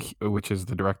movie, which is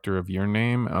the director of Your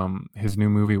Name, his new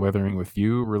movie Weathering with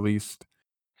You released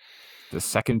the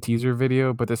second teaser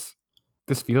video, but this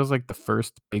feels like the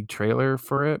first big trailer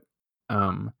for it.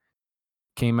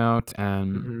 Came out,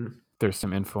 and there's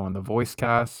some info on the voice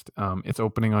cast. It's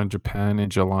opening on Japan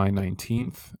in July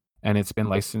 19th, and it's been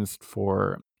licensed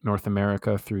for North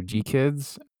America through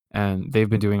G-Kids, and they've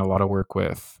been doing a lot of work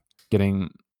with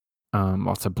getting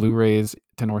lots of Blu-rays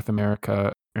to North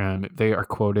America, and they are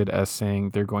quoted as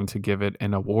saying they're going to give it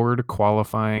an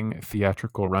award-qualifying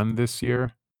theatrical run this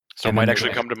year. So it might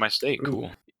actually come to my state.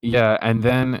 Cool. Yeah, and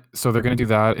then so they're going to do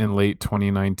that in late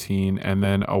 2019, and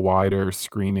then a wider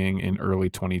screening in early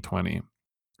 2020.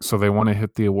 So they want to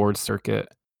hit the award circuit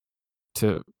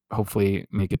to hopefully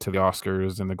make it to the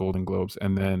Oscars and the Golden Globes,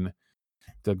 and then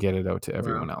they'll get it out to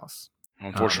everyone else.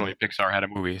 Unfortunately, Pixar had a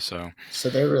movie, so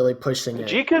they're really pushing it.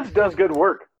 G-Kids does good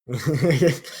work.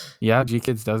 Yeah,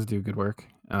 G-Kids does do good work.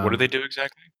 What do they do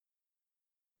exactly?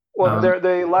 Well,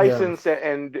 they license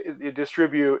and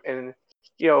distribute and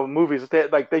movies.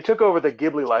 They took over the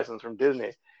Ghibli license from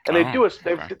Disney, and they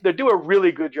do a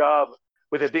really good job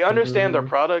with it. They understand their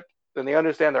product and they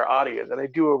understand their audience, and they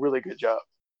do a really good job.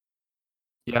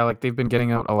 Yeah, like they've been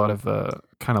getting out a lot of the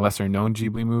kind of lesser known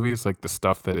Ghibli movies, like the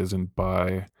stuff that isn't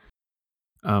by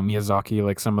Miyazaki,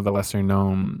 like some of the lesser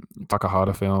known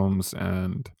Takahata films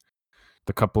and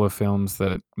the couple of films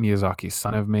that Miyazaki's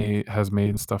son has made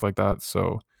and stuff like that.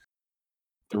 So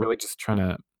they're really just trying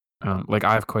to like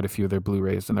I have quite a few of their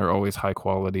Blu-rays, and they're always high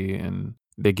quality, and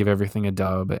they give everything a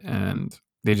dub, and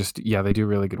they do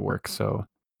really good work. So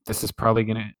this is probably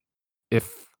gonna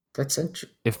if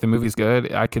the movie's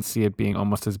good, I could see it being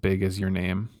almost as big as Your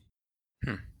Name.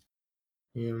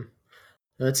 Yeah.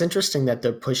 It's interesting that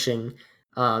they're pushing,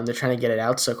 they're trying to get it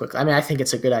out so quickly. I mean, I think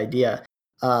it's a good idea.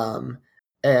 And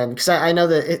because I know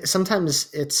that sometimes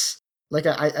it's like,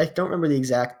 I don't remember the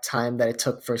exact time that it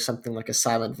took for something like a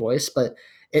silent voice, but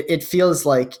it feels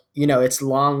like, it's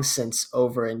long since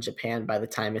over in Japan by the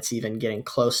time it's even getting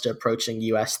close to approaching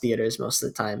US theaters most of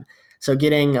the time. So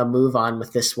getting a move on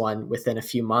with this one within a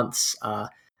few months, I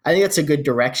think that's a good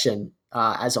direction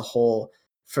as a whole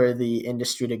for the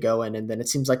industry to go in. And then it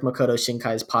seems like Makoto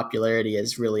Shinkai's popularity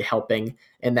is really helping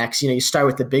in that. 'Cause, you start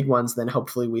with the big ones, then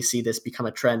hopefully we see this become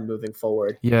a trend moving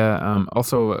forward. Yeah.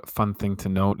 Also, a fun thing to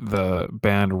note: the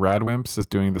band Radwimps is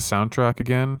doing the soundtrack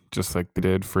again, just like they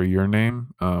did for Your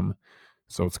Name.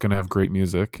 So it's gonna have great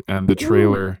music, and the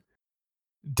trailer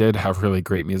did have really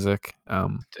great music.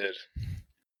 Did.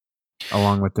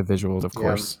 Along with the visuals, of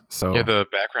course. So yeah, the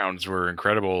backgrounds were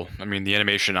incredible. I mean, the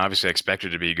animation obviously I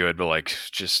expected to be good, but like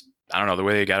just I don't know, the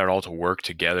way they got it all to work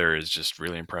together is just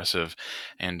really impressive.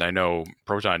 And I know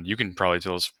Proton, you can probably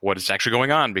tell us what is actually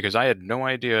going on because I had no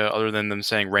idea other than them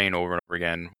saying rain over and over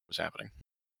again what was happening.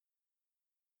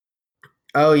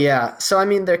 Oh yeah. So I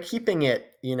mean they're keeping it,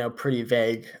 pretty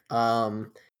vague.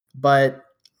 But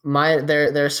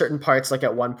there are certain parts like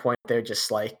at one point they're just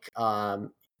like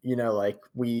like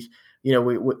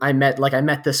I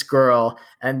met this girl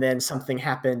and then something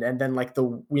happened and then like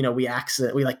we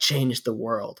like changed the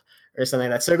world, or something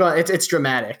like that. So it's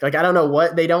dramatic. Like I don't know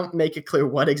what, they don't make it clear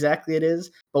what exactly it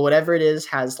is, but whatever it is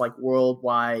has like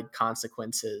worldwide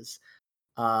consequences.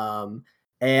 Um,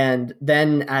 and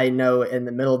then I know in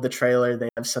the middle of the trailer they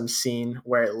have some scene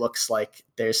where it looks like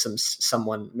there's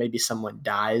maybe someone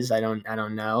dies. I don't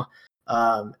know.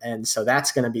 And so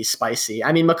that's going to be spicy.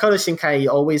 I mean, Makoto Shinkai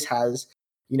always has,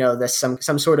 there's some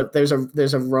sort of, there's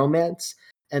a romance,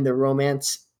 and the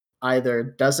romance either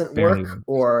doesn't work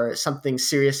or something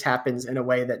serious happens in a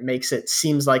way that makes it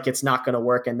seems like it's not going to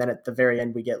work. And then at the very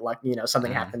end we get like,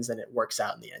 something happens and it works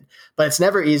out in the end, but it's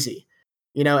never easy,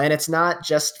 and it's not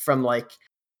just from like,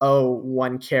 oh,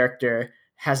 one character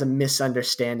has a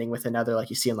misunderstanding with another, like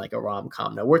you see in like a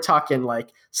rom-com. No, we're talking like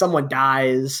someone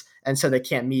dies and so they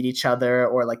can't meet each other,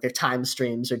 or like their time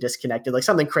streams are disconnected, like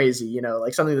something crazy,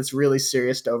 like something that's really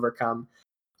serious to overcome.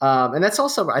 And that's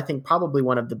also, I think, probably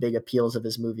one of the big appeals of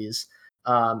his movies,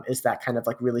 is that kind of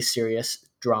like really serious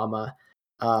drama.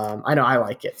 I know I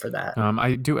like it for that.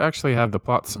 I do actually have the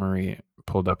plot summary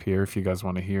pulled up here if you guys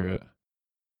want to hear it.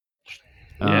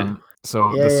 The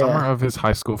summer of his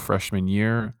high school freshman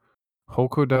year,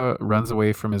 Hokuda runs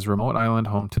away from his remote island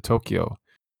home to Tokyo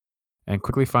and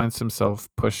quickly finds himself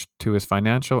pushed to his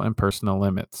financial and personal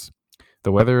limits.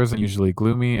 The weather is unusually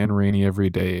gloomy and rainy every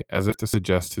day, as if to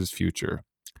suggest his future.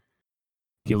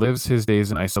 He lives his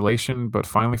days in isolation, but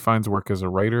finally finds work as a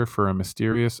writer for a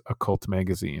mysterious occult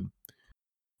magazine.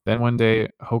 Then one day,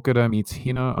 Hokuda meets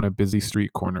Hina on a busy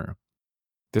street corner.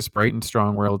 This bright and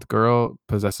strong-willed girl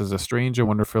possesses a strange and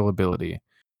wonderful ability,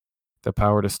 the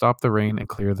power to stop the rain and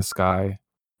clear the sky, ...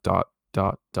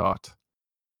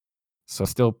 So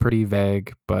still pretty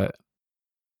vague, but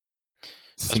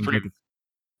seems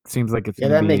like it's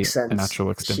going to be makes sense. A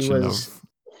natural extension of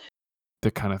the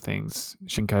kind of things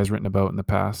Shinkai's written about in the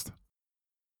past.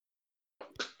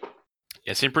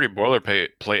 It seemed pretty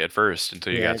boilerplate at first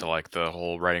until you got to like the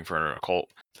whole writing for an occult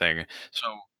thing. So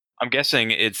I'm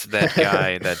guessing it's that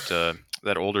guy,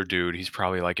 that older dude. He's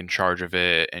probably like in charge of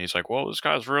it, and he's like, "Well, this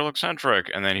guy's real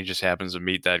eccentric," and then he just happens to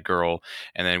meet that girl,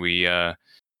 and then we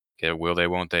get a will they,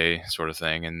 won't they sort of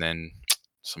thing, and then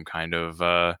some kind of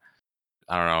I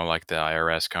don't know, like the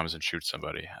IRS comes and shoots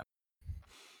somebody.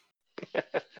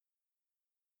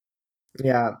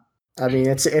 Yeah, I mean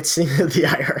it's the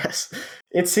IRS.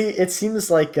 It seems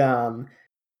like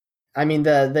I mean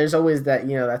there's always that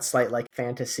that slight like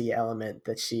fantasy element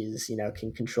that she's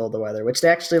can control the weather, which they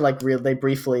actually like they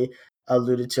briefly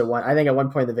alluded to one. I think at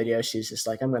one point in the video she's just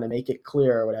like, I'm going to make it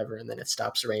clear or whatever, and then it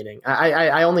stops raining.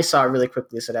 I only saw it really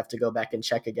quickly, so I'd have to go back and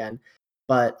check again.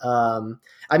 But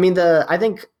I mean I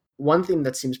think one thing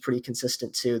that seems pretty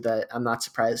consistent too, that I'm not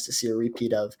surprised to see a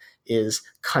repeat of, is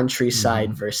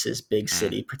countryside versus big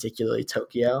city, particularly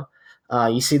Tokyo.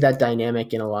 You see that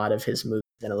dynamic in a lot of his movies,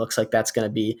 and it looks like that's going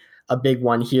to be a big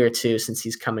one here too, since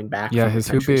he's coming back from the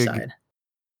countryside.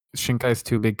 Shinkai's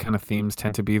two big kind of themes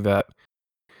tend to be that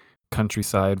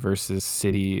countryside versus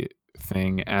city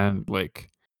thing, and like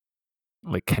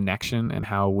connection and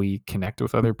how we connect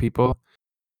with other people.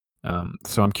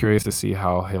 So I'm curious to see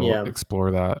how he'll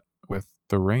explore that with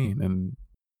the rain and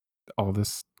all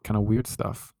this kind of weird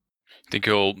stuff. Think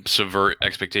he'll subvert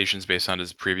expectations based on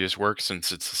his previous work,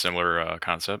 since it's a similar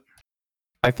concept?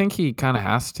 I think he kind of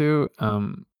has to.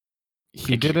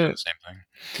 He did it. Same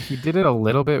thing. He did it a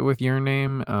little bit with Your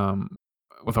Name,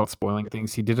 without spoiling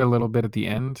things. He did it a little bit at the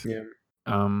end.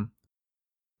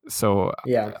 So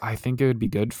I think it would be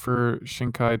good for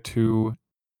Shinkai to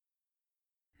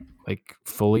like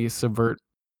fully subvert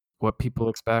what people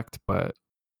expect, but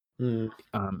can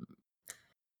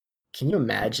you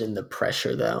imagine the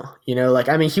pressure though? Like,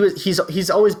 I mean, he's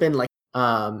always been like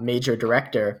major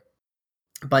director,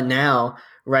 but now,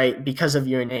 right, because of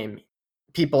Your Name,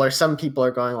 some people are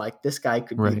going like, this guy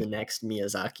could be the next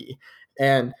Miyazaki.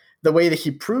 And the way that he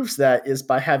proves that is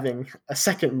by having a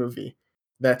second movie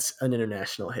that's an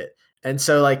international hit. And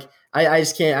so like I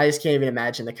just can't even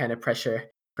imagine the kind of pressure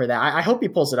for that. I hope he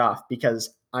pulls it off, because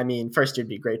I mean, first, it'd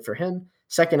be great for him.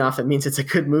 Second off, it means it's a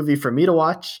good movie for me to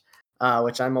watch,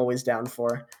 which I'm always down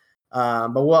for.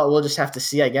 But we'll just have to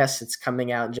see. I guess it's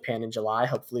coming out in Japan in July.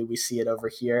 Hopefully we see it over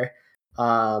here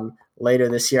later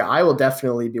this year. I will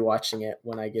definitely be watching it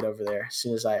when I get over there, as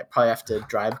soon as I probably have to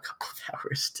drive a couple of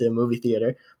hours to a movie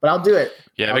theater, but I'll do it.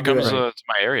 Yeah, if it comes to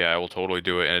my area, I will totally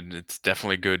do it. And it's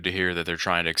definitely good to hear that they're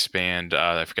trying to expand.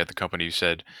 I forget the company you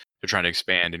said. They're trying to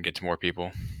expand and get to more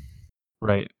people.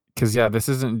 Right. Because this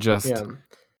isn't just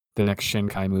the next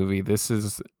Shinkai movie. This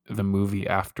is the movie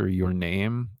after Your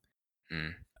Name.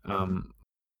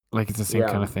 Like it's the same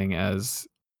kind of thing as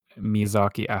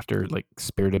Miyazaki after like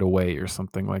Spirited Away or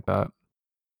something like that.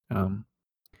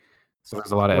 So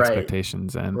there's a lot of Right.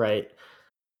 expectations, and Right.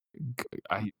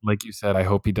 like you said, I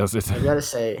hope he does it. I gotta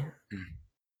say,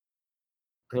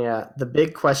 yeah, the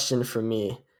big question for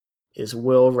me is,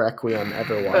 will Requiem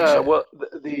ever watch it? Well,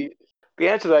 the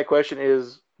answer to that question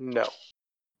is no.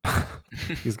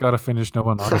 He's got to finish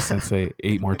Nobunaga Sensei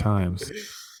 8 more times.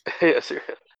 Yes, sir.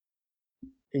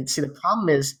 See, the problem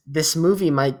is this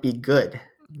movie might be good,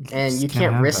 and you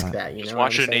can't have risk that. You Just know what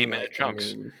watch I'm it in saying? 8-minute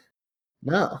chunks.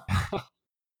 No.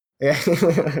 Yeah.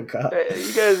 God.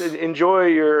 You guys enjoy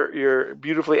your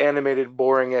beautifully animated,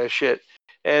 boring ass shit,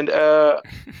 and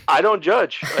I don't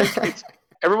judge. Like it's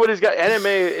everybody's got anime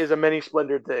is a many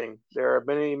splendored thing. There are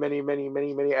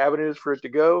many avenues for it to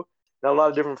go, and a lot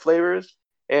of different flavors.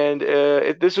 And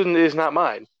this one is not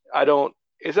mine. I don't.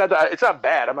 It's not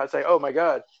bad. I'm not saying, oh my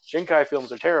god, Shinkai films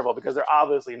are terrible, because they're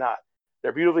obviously not.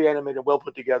 They're beautifully animated, well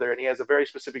put together, and he has a very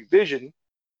specific vision,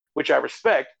 which I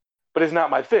respect, but it's not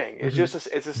my thing. It's just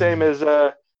it's the same as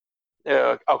oh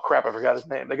crap, I forgot his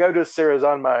name. The guy who does Sarah's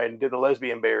on Mine did the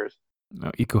Lesbian Bears.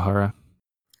 No, Ikuhara.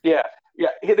 Yeah.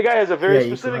 The guy has a very Yeah,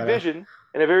 specific Ikuhara. vision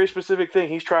and a very specific thing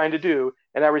he's trying to do,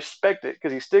 and I respect it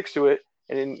because he sticks to it.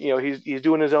 And he's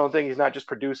doing his own thing. He's not just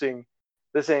producing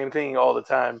the same thing all the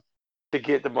time to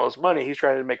get the most money. He's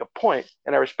trying to make a point,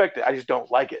 and I respect it. I just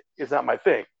don't like it. It's not my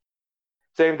thing.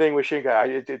 Same thing with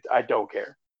Shinkai. I don't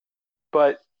care,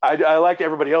 but I like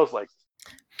everybody else likes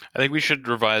it. I think we should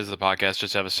revise the podcast,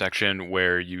 just have a section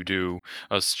where you do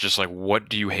us just like, what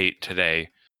do you hate today,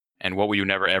 and what will you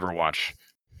never ever watch?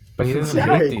 But he doesn't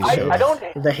Yeah, hate these shows. I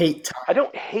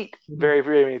don't hate very,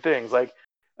 very many things. Like,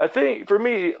 I think for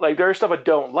me, like, there's stuff I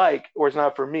don't like, or it's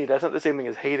not for me. That's not the same thing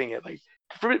as hating it. Like,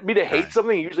 for me to hate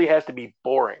something, it usually has to be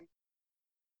boring.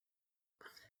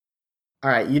 All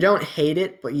right, you don't hate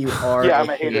it, but you are. Yeah, I'm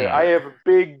a hater. I have a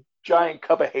big, giant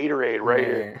cup of haterade right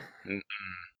here.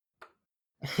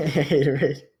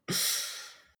 Haterade.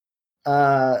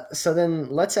 So then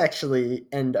let's actually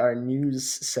end our news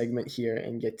segment here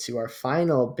and get to our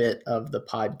final bit of the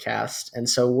podcast. And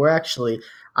so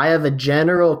I have a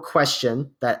general question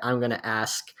that I'm going to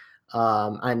ask.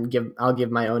 I'll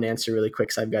give my own answer really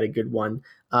quick, so I've got a good one.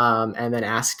 And then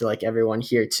ask to like everyone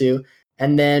here too.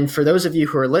 And then for those of you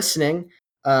who are listening,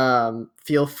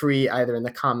 feel free either in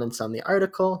the comments on the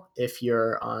article, if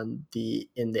you're in the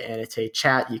AniTAY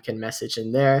chat, you can message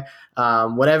in there.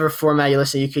 Whatever format you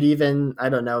listen, you could even, I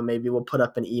don't know, maybe we'll put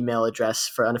up an email address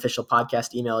for unofficial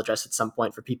podcast email address at some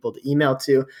point for people to email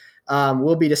to.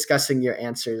 We'll be discussing your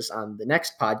answers on the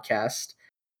next podcast.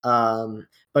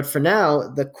 But for now,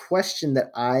 the question that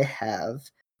I have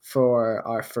for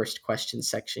our first question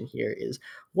section here is,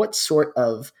 what sort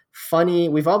of funny,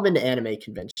 we've all been to anime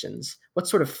conventions, what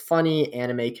sort of funny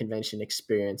anime convention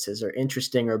experiences or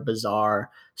interesting or bizarre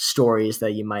stories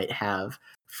that you might have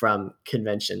from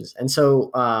conventions? And so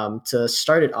to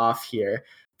start it off here,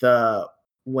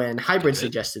 when Hybrid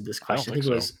suggested this question, I think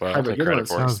it was Hybrid, you're the one who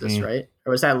suggested this, right?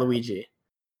 Or was that Luigi?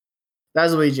 That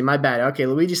was Luigi, my bad. Okay,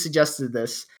 Luigi suggested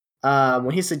this.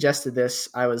 When he suggested this,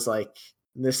 I was like,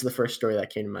 this is the first story that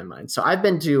came to my mind. So I've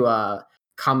been to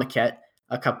Comiket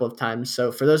a couple of times. So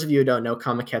for those of you who don't know,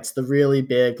 Comiket's the really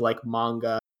big like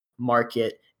manga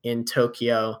market in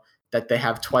Tokyo that they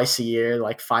have twice a year,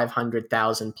 like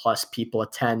 500,000 plus people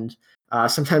attend.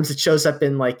 Sometimes it shows up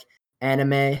in like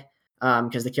anime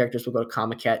because the characters will go to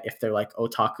Comiket if they're like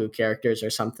otaku characters or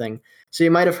something. So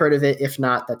you might have heard of it. If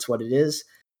not, that's what it is.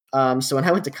 So when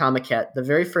I went to Comiket, the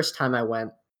very first time I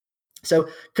went, so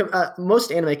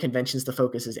most anime conventions, the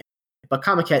focus is anime, but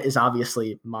Comiket is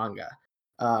obviously manga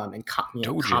and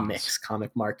comics,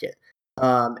 comic market.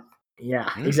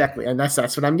 Exactly. And that's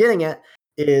what I'm getting at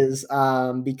is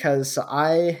because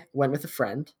I went with a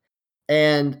friend.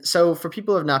 And so for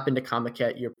people who have not been to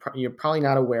Comiket, you're probably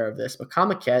not aware of this, but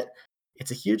Comiket,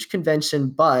 it's a huge convention,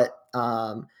 but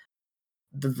I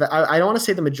don't want to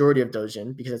say the majority of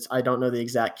doujin because I don't know the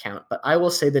exact count, but I will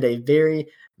say that a very,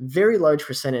 very large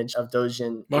percentage of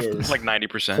doujin is like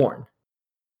 90%. Porn.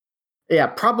 Yeah,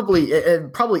 probably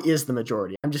it probably is the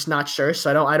majority. I'm just not sure,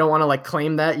 so I don't want to like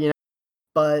claim that, you know.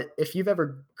 But if you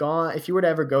were to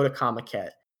ever go to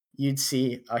Comiket, you'd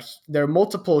see there are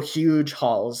multiple huge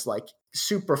halls, like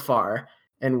super far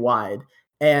and wide,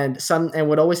 and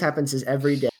what always happens is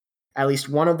every day, at least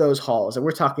one of those halls, and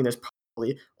we're talking there's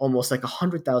probably almost like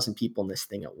 100,000 people in this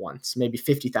thing at once, maybe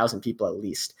 50,000 people at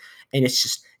least, and it's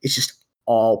just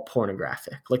all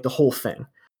pornographic, like the whole thing.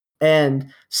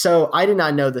 And so I did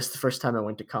not know this the first time I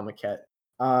went to Comiket.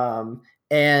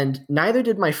 And neither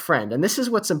did my friend. And this is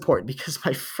what's important because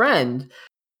my friend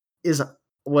and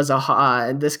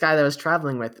this guy that I was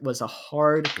traveling with was a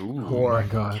hardcore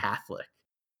Catholic.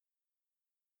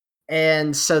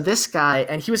 And so this guy,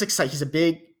 and he was excited. He's a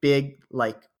big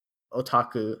like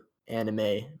otaku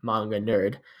anime manga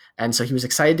nerd, and so he was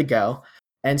excited to go.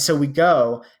 And so we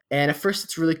go, and at first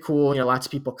it's really cool. Lots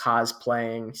of people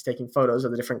cosplaying. He's taking photos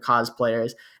of the different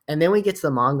cosplayers, and then we get to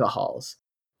the manga halls,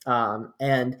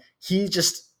 and he's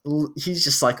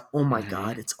just like, oh my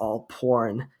god, it's all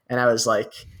porn. And I was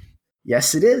like,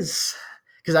 yes, it is.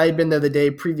 Because I had been there the day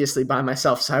previously by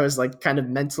myself. So I was like kind of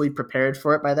mentally prepared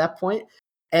for it by that point.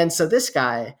 And so this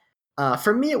guy,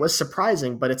 for me, it was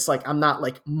surprising, but it's like I'm not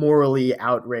like morally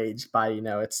outraged by,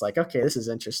 it's like, okay, this is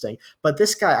interesting. But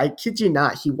this guy, I kid you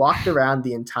not, he walked around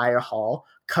the entire hall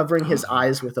covering his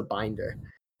eyes with a binder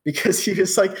because he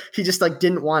just like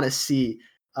didn't want to see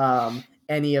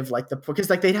any of like because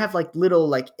like they'd have like little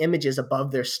like images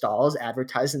above their stalls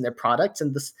advertising their products,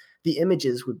 and the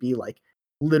images would be like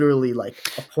literally like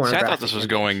a pornographic. See, I thought this was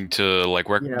going to like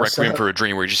Requiem for a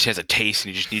Dream, where he just has a taste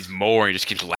and he just needs more, and he just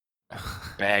keeps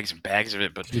bags and bags of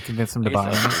it. But you convince him to buy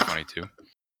it. Funny too.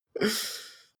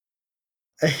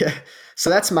 So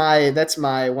that's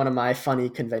my one of my funny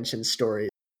convention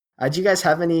stories. Do you guys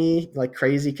have any like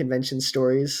crazy convention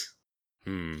stories?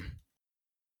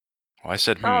 Well, I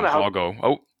said I'll go.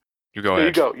 Oh, you go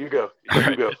ahead. You go.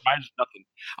 Mine's nothing.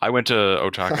 I went to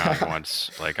Otakon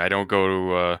once. Like, I don't go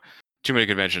to too many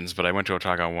conventions, but I went to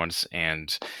Otakon once,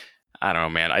 and I don't know,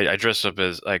 man. I dressed up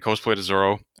I cosplayed as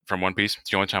Zoro from One Piece.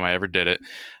 It's the only time I ever did it.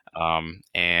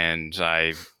 And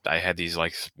I had these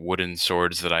like wooden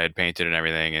swords that I had painted and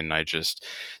everything, and I just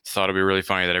thought it'd be really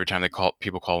funny that every time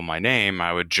people call my name,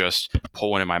 I would just pull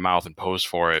one in my mouth and pose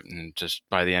for it. And just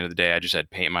by the end of the day, I just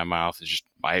had paint in my mouth.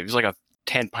 It was like a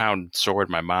 10-pound sword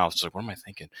in my mouth. It's like, what am I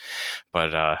thinking?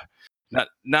 But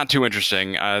not too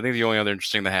interesting. I think the only other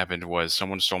interesting that happened was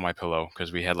someone stole my pillow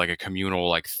because we had like a communal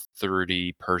like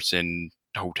 30-person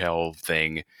hotel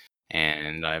thing,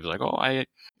 and I was like, oh, I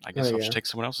guess I'll just take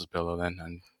someone else's pillow then,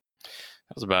 and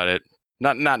that was about it.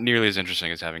 Not nearly as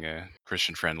interesting as having a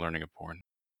Christian friend learning a porn.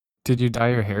 Did you dye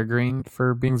your hair green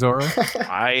for being Zoro?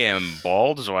 I am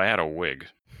bald, so I had a wig.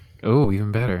 Oh,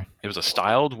 even better. It was a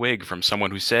styled wig from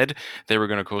someone who said they were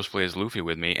going to cosplay as Luffy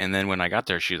with me, and then when I got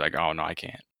there, she's like, oh, no, I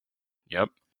can't. Yep.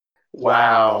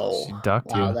 Wow. She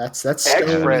ducked you. That's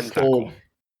stone cold.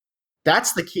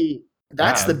 That's the key.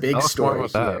 That's the big story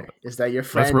here. Is that your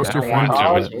friend? Let's roast your friend.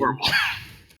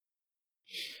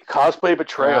 Cosplay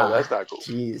betrayal. That's not cool.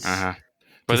 Jeez.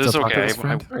 But it's okay.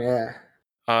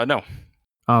 No.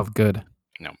 Oh, good.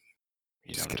 No.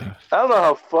 I don't know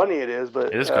how funny it is, but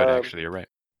it is good. Actually, you're right.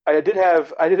 I did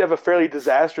have a fairly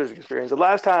disastrous experience. The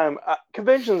last time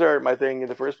conventions aren't my thing in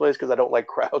the first place because I don't like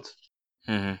crowds.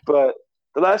 Mm-hmm. But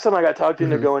the last time I got talked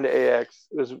into going to AX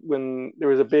was when there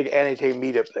was a big AniTAY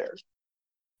meetup there.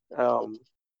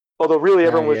 Although really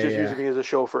everyone was just using me as a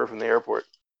chauffeur from the airport.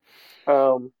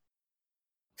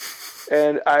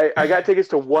 And I got tickets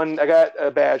to I got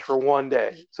a badge for one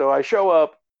day. So I show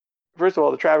up. First of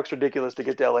all, the traffic's ridiculous to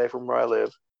get to LA from where I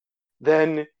live.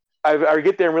 Then I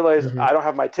get there and realize I don't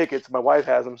have my tickets. My wife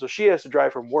has them. So she has to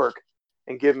drive from work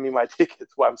and give me my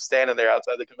tickets while I'm standing there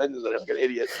outside the convention center like an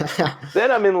idiot.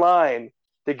 Then I'm in line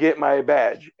to get my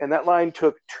badge. And that line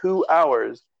took 2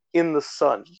 hours in the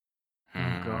sun.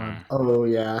 Oh, God. Oh,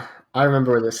 yeah. I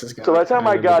remember where this is going. So by the time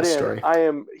I got in, I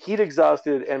am heat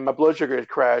exhausted and my blood sugar had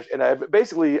crashed. And I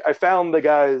found the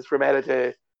guys from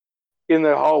AniTAY in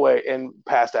the hallway and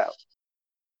passed out.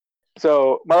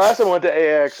 So my last time I went to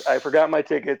AX, I forgot my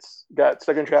tickets, got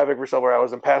stuck in traffic for several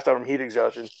hours, and passed out from heat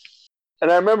exhaustion.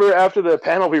 And I remember after the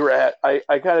panel we were at, I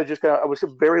was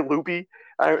very loopy.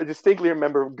 I distinctly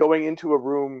remember going into a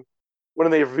room, one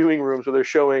of the viewing rooms where they're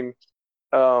showing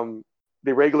the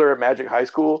regular at Magic High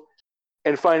School,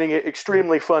 and finding it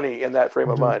extremely funny in that frame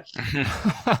of mind.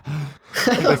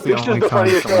 That's the only time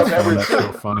I've ever seen.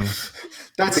 So funny.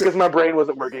 That's because my brain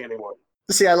wasn't working anymore.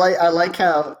 See, I like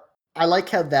how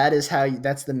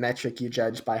that's the metric you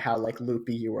judge by how like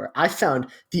loopy you were. I found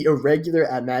the irregular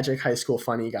at Magic High School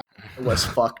funny guy was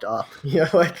fucked up.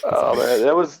 Oh man,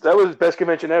 that was best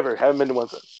convention ever. Haven't been to one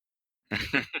since.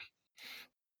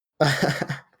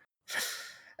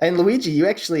 And Luigi, you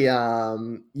actually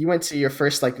you went to your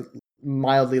first like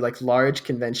mildly like large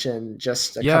convention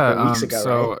just a couple of weeks ago.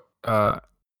 So right?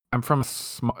 I'm from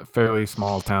a fairly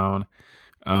small town,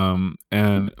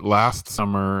 and last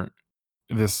summer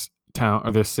this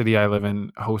city I live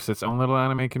in hosts its own little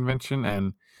anime convention,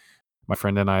 and my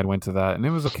friend and I went to that, and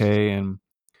it was okay. And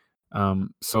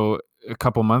so a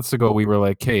couple months ago we were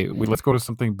like, hey, let's go to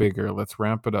something bigger, let's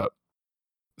ramp it up.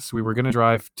 So we were going to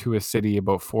drive to a city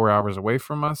about 4 hours away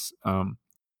from us,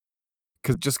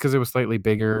 because it was slightly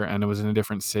bigger and it was in a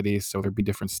different city, so there'd be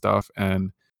different stuff.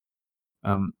 And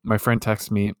my friend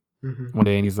texted me one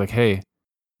day, and he's like, "Hey,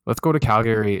 let's go to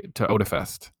Calgary to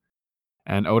OdaFest."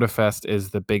 And OdaFest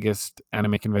is the biggest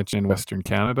anime convention in Western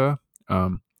Canada,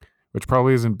 which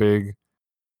probably isn't big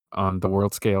on the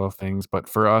world scale of things, but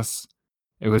for us,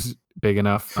 it was big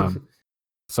enough.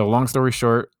 So long story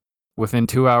short, within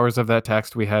 2 hours of that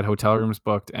text, we had hotel rooms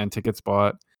booked and tickets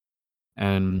bought,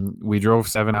 and we drove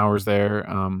 7 hours there.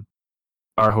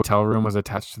 Our hotel room was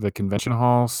attached to the convention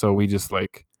hall, so we just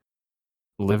like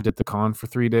lived at the con for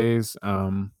 3 days.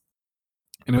 And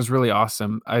it was really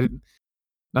awesome.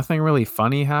 Nothing really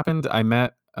funny happened. I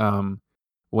met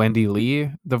Wendy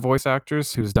Lee, the voice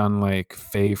actress who's done like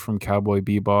Faye from Cowboy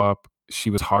Bebop. She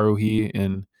was Haruhi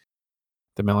in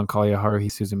the Melancholia Haruhi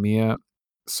Suzumiya.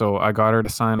 So I got her to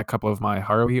sign a couple of my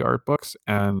Haruhi art books,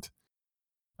 and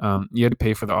you had to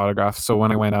pay for the autographs. So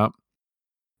when I went up,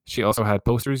 she also had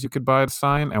posters you could buy to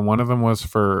sign, and one of them was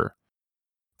for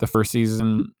the first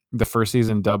season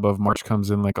dub of March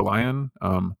Comes In Like a Lion,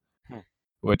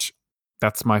 which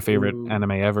that's my favorite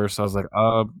anime ever. So I was like,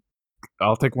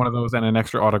 I'll take one of those and an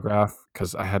extra autograph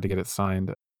because I had to get it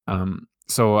signed.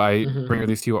 So I bring her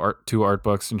these two art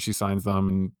books, and she signs them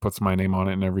and puts my name on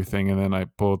it and everything. And then I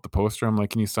pull out the poster. I'm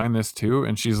like, "Can you sign this too?"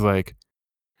 And she's like,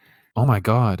 "Oh my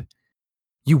god,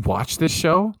 you watch this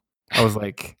show?" I was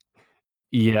like,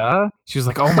 "Yeah." She was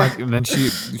like, "Oh my!" And then she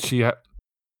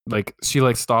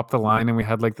stopped the line, and we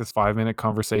had like this 5-minute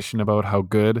conversation about how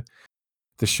good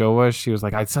the show was. She was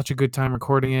like, "I had such a good time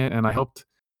recording it, and I helped."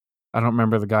 I don't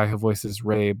remember the guy who voices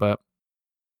Ray, but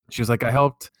she was like, "I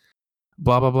helped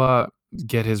blah blah blah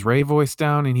get his Ray voice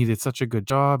down, and he did such a good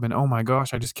job, and oh my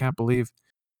gosh, I just can't believe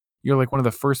you're like one of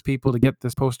the first people to get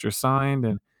this poster signed."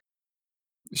 And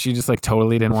she just like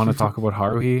totally didn't want to talk about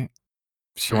Haruhi.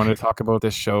 She wanted to talk about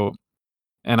this show.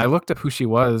 And I looked up who she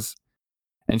was,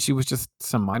 and she was just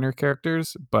some minor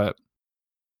characters, but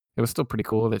it was still pretty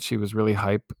cool that she was really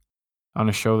hype on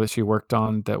a show that she worked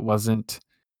on that wasn't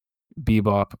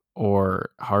Bebop or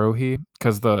Haruhi,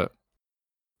 because the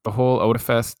whole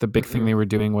OdaFest, the big thing they were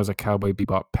doing was a Cowboy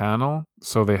Bebop panel.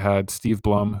 So they had Steve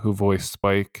Blum, who voiced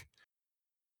Spike,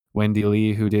 Wendy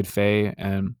Lee, who did Faye,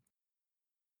 and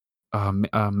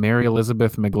Mary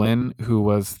Elizabeth McGlynn, who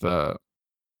was the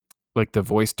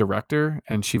voice director,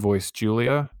 and she voiced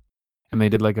Julia. And they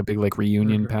did like a big like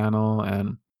reunion panel,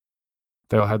 and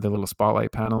they all had their little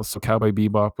spotlight panels. So Cowboy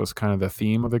Bebop was kind of the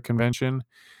theme of the convention,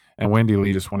 and Wendy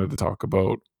Lee just wanted to talk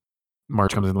about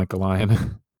March Comes In Like a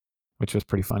Lion, which was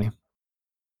pretty funny.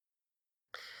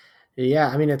 Yeah,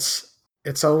 I mean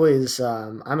it's always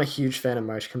I'm a huge fan of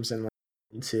March Comes In Like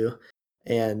a Lion too,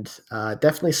 and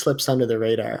definitely slips under the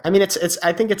radar. I mean it's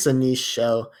I think it's a niche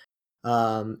show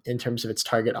in terms of its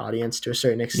target audience to a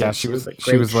certain extent. Yeah, she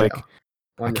was like,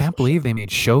 "I can't believe they made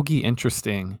shogi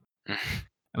interesting." And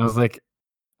I was like,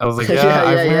 yeah,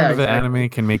 I've learned that anime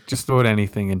can make just about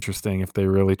anything interesting if they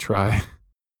really try.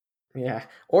 Yeah,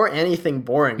 or anything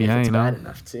boring if it's bad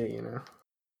enough too,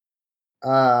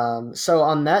 So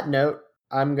on that note,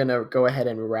 I'm gonna go ahead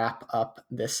and wrap up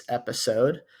this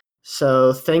episode.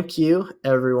 So thank you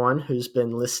everyone who's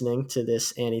been listening to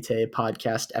this AniTAY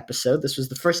podcast episode. This was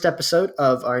the first episode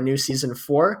of our new season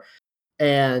 4.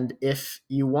 And if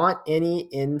you want any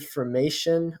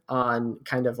information on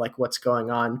kind of like what's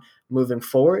going on moving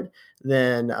forward,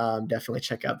 then definitely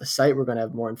check out the site. We're going to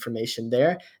have more information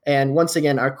there. And once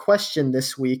again, our question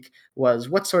this week was,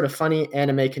 what sort of funny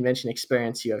anime convention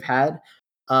experience you have had?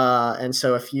 And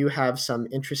so if you have some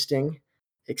interesting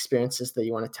experiences that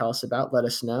you want to tell us about, let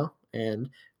us know. And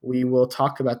we will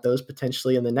talk about those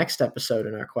potentially in the next episode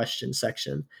in our question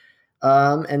section.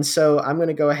 And so I'm going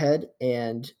to go ahead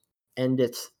and end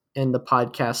the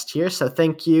podcast here. So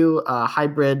thank you,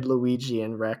 Hybrid, Luigi,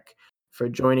 and Rec, for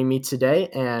joining me today.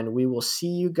 And we will see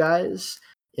you guys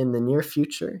in the near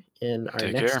future in our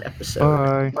next episode.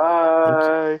 Bye.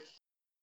 Bye.